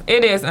 Yeah,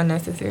 it is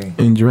unnecessary.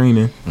 And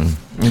draining.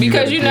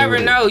 Because you never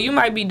know. You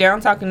might be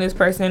down talking this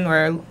person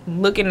or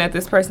looking at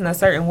this person a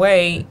certain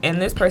way,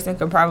 and this person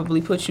could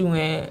probably put you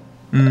in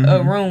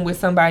a room with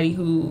somebody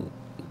who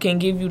can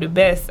give you the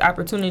best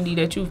opportunity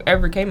that you've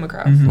ever came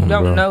across. You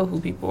don't know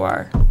who people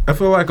are. I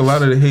feel like a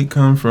lot of the hate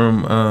comes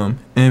from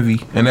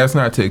envy, and that's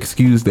not to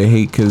excuse the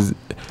hate, because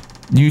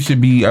you should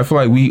be. I feel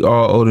like we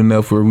all old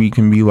enough where we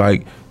can be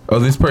like, oh,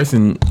 this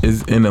person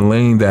is in a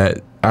lane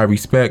that I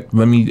respect.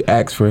 Let me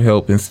ask for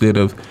help instead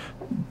of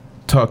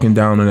talking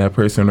down on that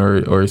person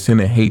or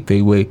sending hate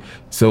their way.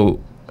 So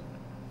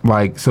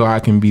I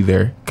can be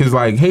there. Because,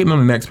 like, hating on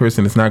the next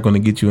person is not going to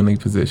get you in a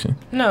position.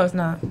 No, it's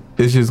not.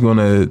 It's just going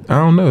to, I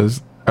don't know.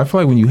 I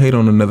feel like when you hate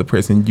on another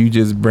person, you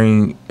just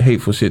bring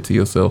hateful shit to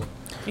yourself.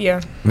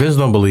 Yeah. Vince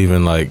don't believe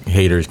in, like,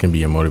 haters can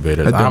be a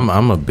motivator.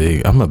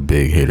 I'm a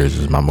big haters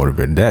is my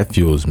motivator. That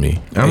fuels me.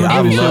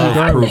 I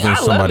love proving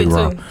somebody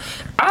wrong.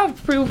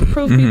 I've proved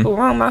people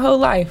wrong my whole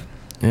life.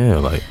 Yeah,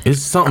 like,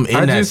 it's something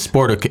in that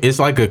sport. It's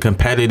like a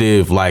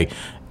competitive, like,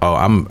 oh,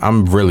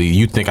 I'm really,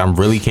 you think I'm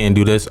really can't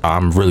do this?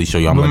 I'm really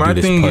sure you I'm going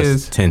to do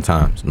this plus 10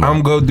 times. Man.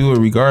 I'm going to do it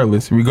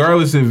regardless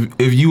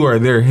if you are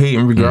there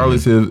hating,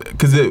 regardless of,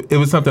 because it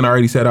was something I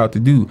already set out to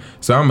do.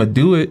 So I'm going to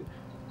do it.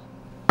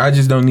 I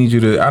just don't need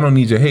I don't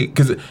need your hate.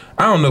 Because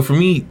I don't know, for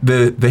me,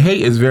 the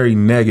hate is very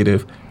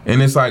negative.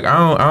 And it's like,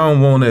 I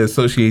don't want to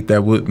associate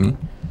that with me.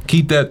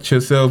 Keep that to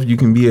yourself. You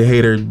can be a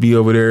hater, be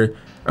over there.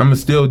 I'm going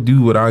to still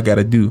do what I got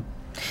to do.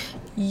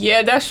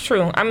 Yeah, that's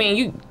true. I mean,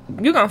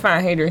 you're going to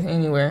find haters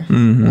anywhere.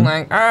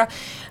 Like, I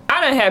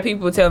done had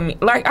people tell me,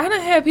 like, I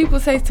done had people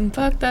say some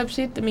fucked up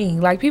shit to me.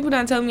 Like, people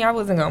done tell me I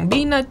wasn't going to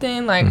be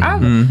nothing. Like,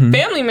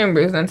 family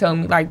members done tell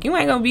me, like, you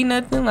ain't going to be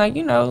nothing. Like,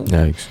 you know,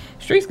 Yikes.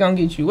 Streets going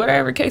to get you,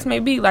 whatever case may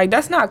be. Like,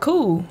 that's not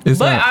cool.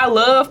 I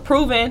love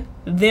proving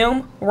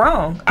them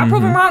wrong. I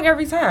prove them wrong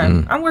every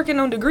time. I'm working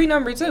on degree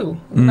number 2.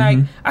 Like,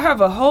 I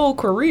have a whole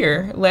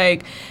career.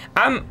 Like,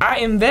 I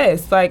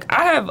invest. Like,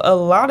 I have a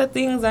lot of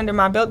things under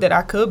my belt that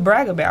I could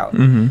brag about.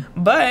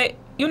 But,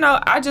 you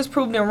know, I just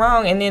proved them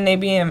wrong, and then they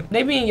be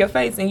in your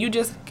face, and you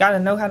just gotta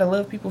know how to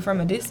love people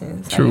from a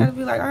distance. True. You gotta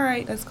be like, all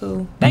right, that's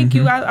cool. Thank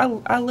you.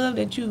 I love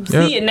that you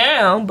see it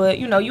now, but,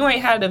 you know, you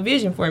ain't had a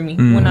vision for me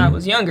when I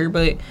was younger,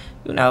 but,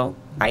 you know,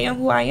 I am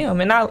who I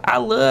am, and I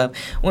love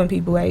when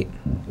people hate.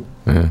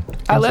 Yeah.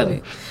 I love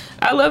it.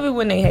 I love it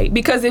when they hate,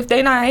 because if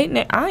they not hating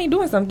it, I ain't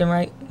doing something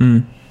right.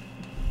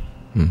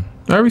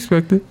 I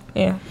respect it.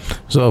 Yeah.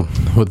 So,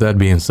 with that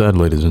being said,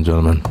 ladies and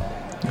gentlemen,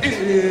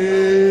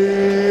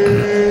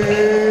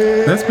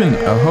 that's been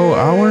a whole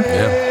hour.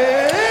 Yeah.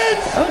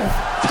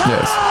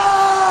 Yes.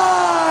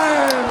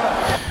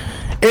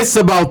 It's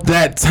about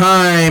that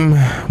time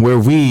where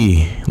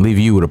we leave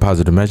you with a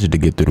positive message to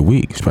get through the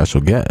week. Special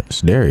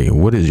guest, Darri,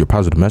 what is your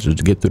positive message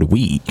to get through the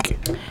week?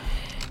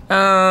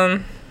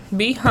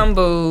 Be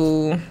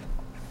humble.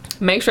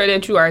 Make sure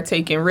that you are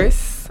taking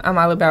risks. I'm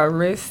all about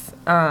risks.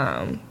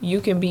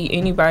 You can be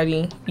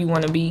anybody you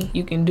want to be.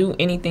 You can do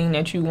anything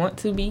that you want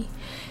to be.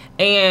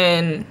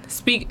 And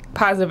speak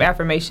positive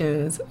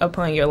affirmations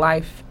upon your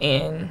life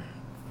and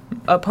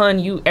upon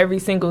you every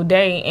single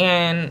day.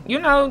 And, you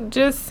know,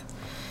 just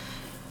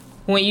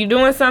when you're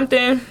doing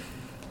something,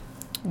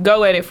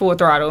 go at it full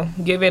throttle.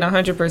 Give it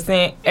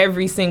 100%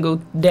 every single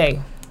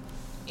day.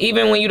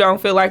 Even when you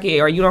don't feel like it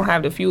or you don't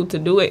have the fuel to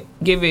do it,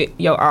 give it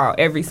your all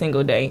every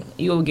single day.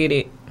 You'll get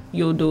it.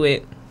 You'll do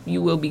it.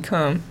 You will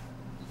become.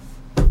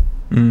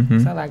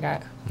 That's all I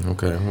got.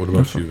 Okay. What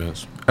about you,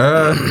 Vince?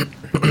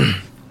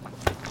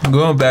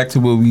 Going back to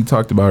what we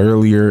talked about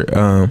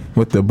earlier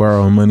with the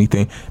borrowing money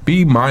thing,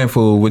 be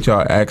mindful of what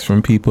y'all ask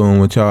from people and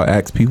what y'all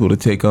ask people to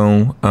take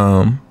on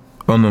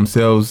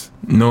themselves,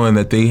 knowing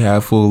that they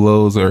have full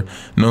loads or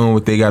knowing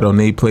what they got on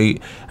their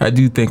plate. I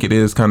do think it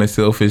is kind of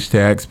selfish to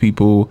ask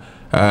people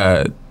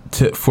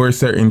for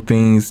certain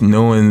things,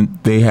 knowing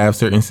they have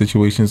certain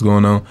situations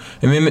going on.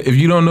 And then if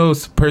you don't know a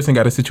person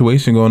got a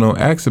situation going on,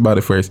 ask about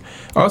it first.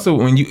 Also,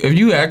 if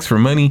you ask for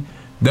money,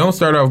 don't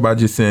start off by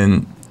just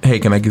saying, hey,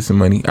 can I get some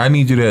money? I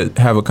need you to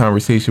have a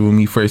conversation with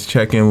me first,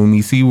 check in with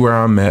me, see where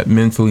I'm at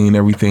mentally and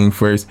everything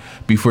first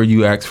before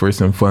you ask for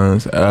some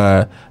funds.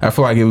 I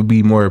feel like it would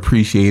be more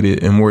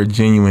appreciated and more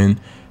genuine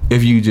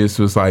if you just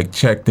was like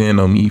checked in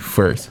on me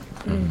first.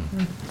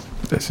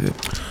 That's it.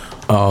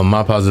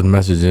 My positive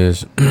message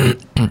is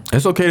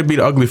it's okay to be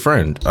the ugly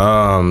friend.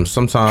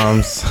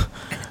 Sometimes,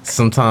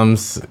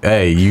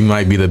 hey, you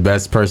might be the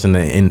best person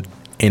to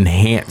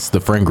enhance the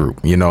friend group.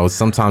 You know,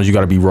 sometimes you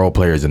got to be role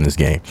players in this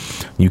game.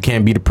 You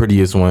can't be the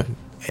prettiest one.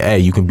 Hey,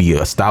 you can be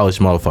a stylish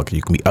motherfucker.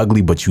 You can be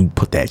ugly, but you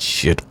put that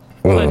shit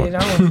on. Put it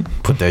on.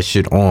 Put that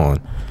shit on.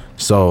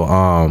 So,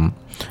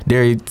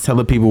 Darri, tell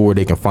the people where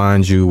they can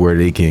find you, where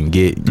they can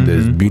get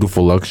this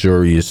beautiful,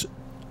 luxurious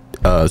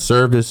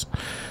service.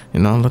 You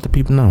know, let the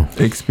people know.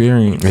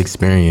 Experience.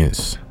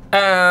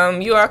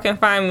 You all can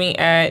find me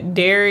at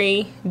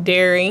Darri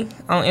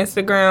on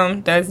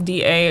Instagram. That's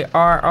DARRIII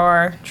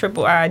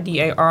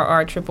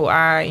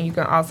DARRIII. And you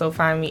can also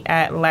find me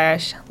at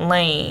Lash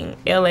Lane,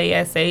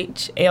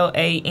 LASHLANEE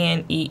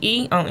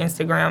on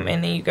Instagram.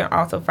 And then you can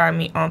also find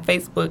me on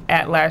Facebook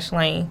at Lash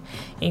Lane.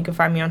 And you can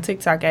find me on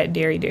TikTok at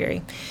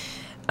Darri.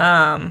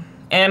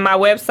 And my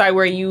website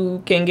where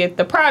you can get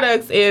the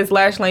products is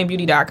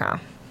LashLaneBeauty.com.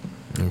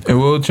 And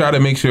we'll try to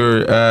make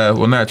sure,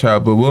 not try,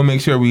 but we'll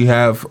make sure we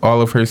have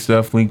all of her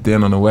stuff linked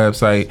in on the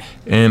website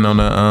and on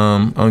the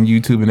on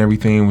YouTube and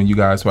everything when you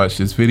guys watch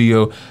this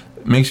video.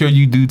 Make sure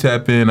you do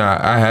tap in.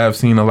 I have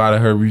seen a lot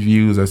of her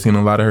reviews. I've seen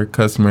a lot of her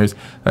customers.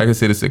 Like I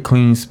said, it's a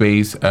clean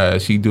space.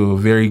 She do a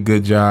very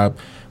good job.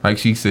 Like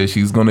she said,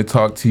 she's going to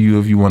talk to you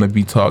if you want to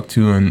be talked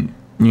to, and,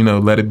 you know,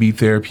 let it be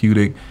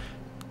therapeutic.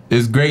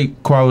 It's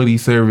great quality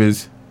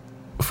service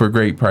for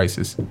great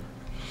prices.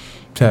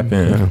 Tap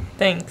in. Yeah.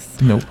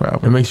 Thanks. No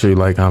problem. And make sure you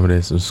like, comment,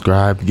 and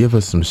subscribe. Give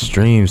us some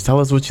streams. Tell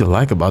us what you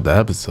like about the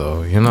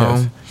episode, you know?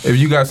 Yes. If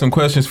you got some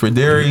questions for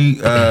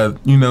Darri,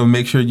 you know,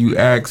 make sure you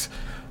ask.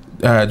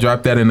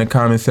 Drop that in the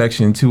comment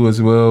section too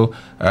as well.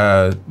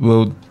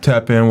 We'll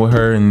tap in with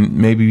her and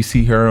maybe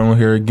see her on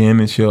here again,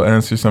 and she'll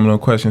answer some of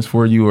those questions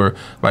for you. Or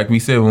like we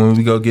said, when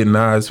we go get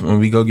Nas, when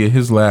we go get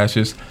his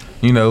lashes,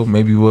 you know,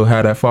 maybe we'll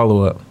have that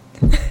follow up.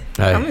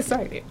 Hey, I'm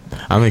excited.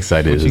 I'm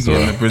excited You as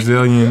getting well. the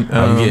Brazilian?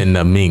 I'm getting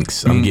the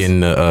minks. I'm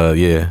getting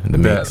the the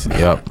minks.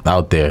 Yep,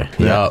 out there.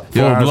 Yep,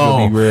 Your full eyes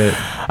will be blown.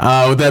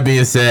 red. With that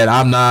being said,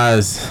 I'm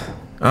Nas,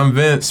 I'm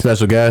Vince.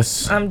 special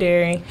guest. I'm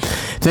Darri.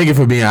 Thank you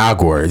for being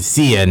awkward.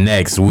 See you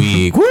next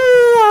week. Woo!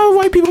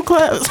 White people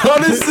clap. Oh,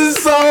 this is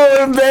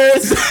so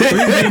embarrassing.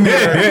 We need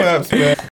that claps, man.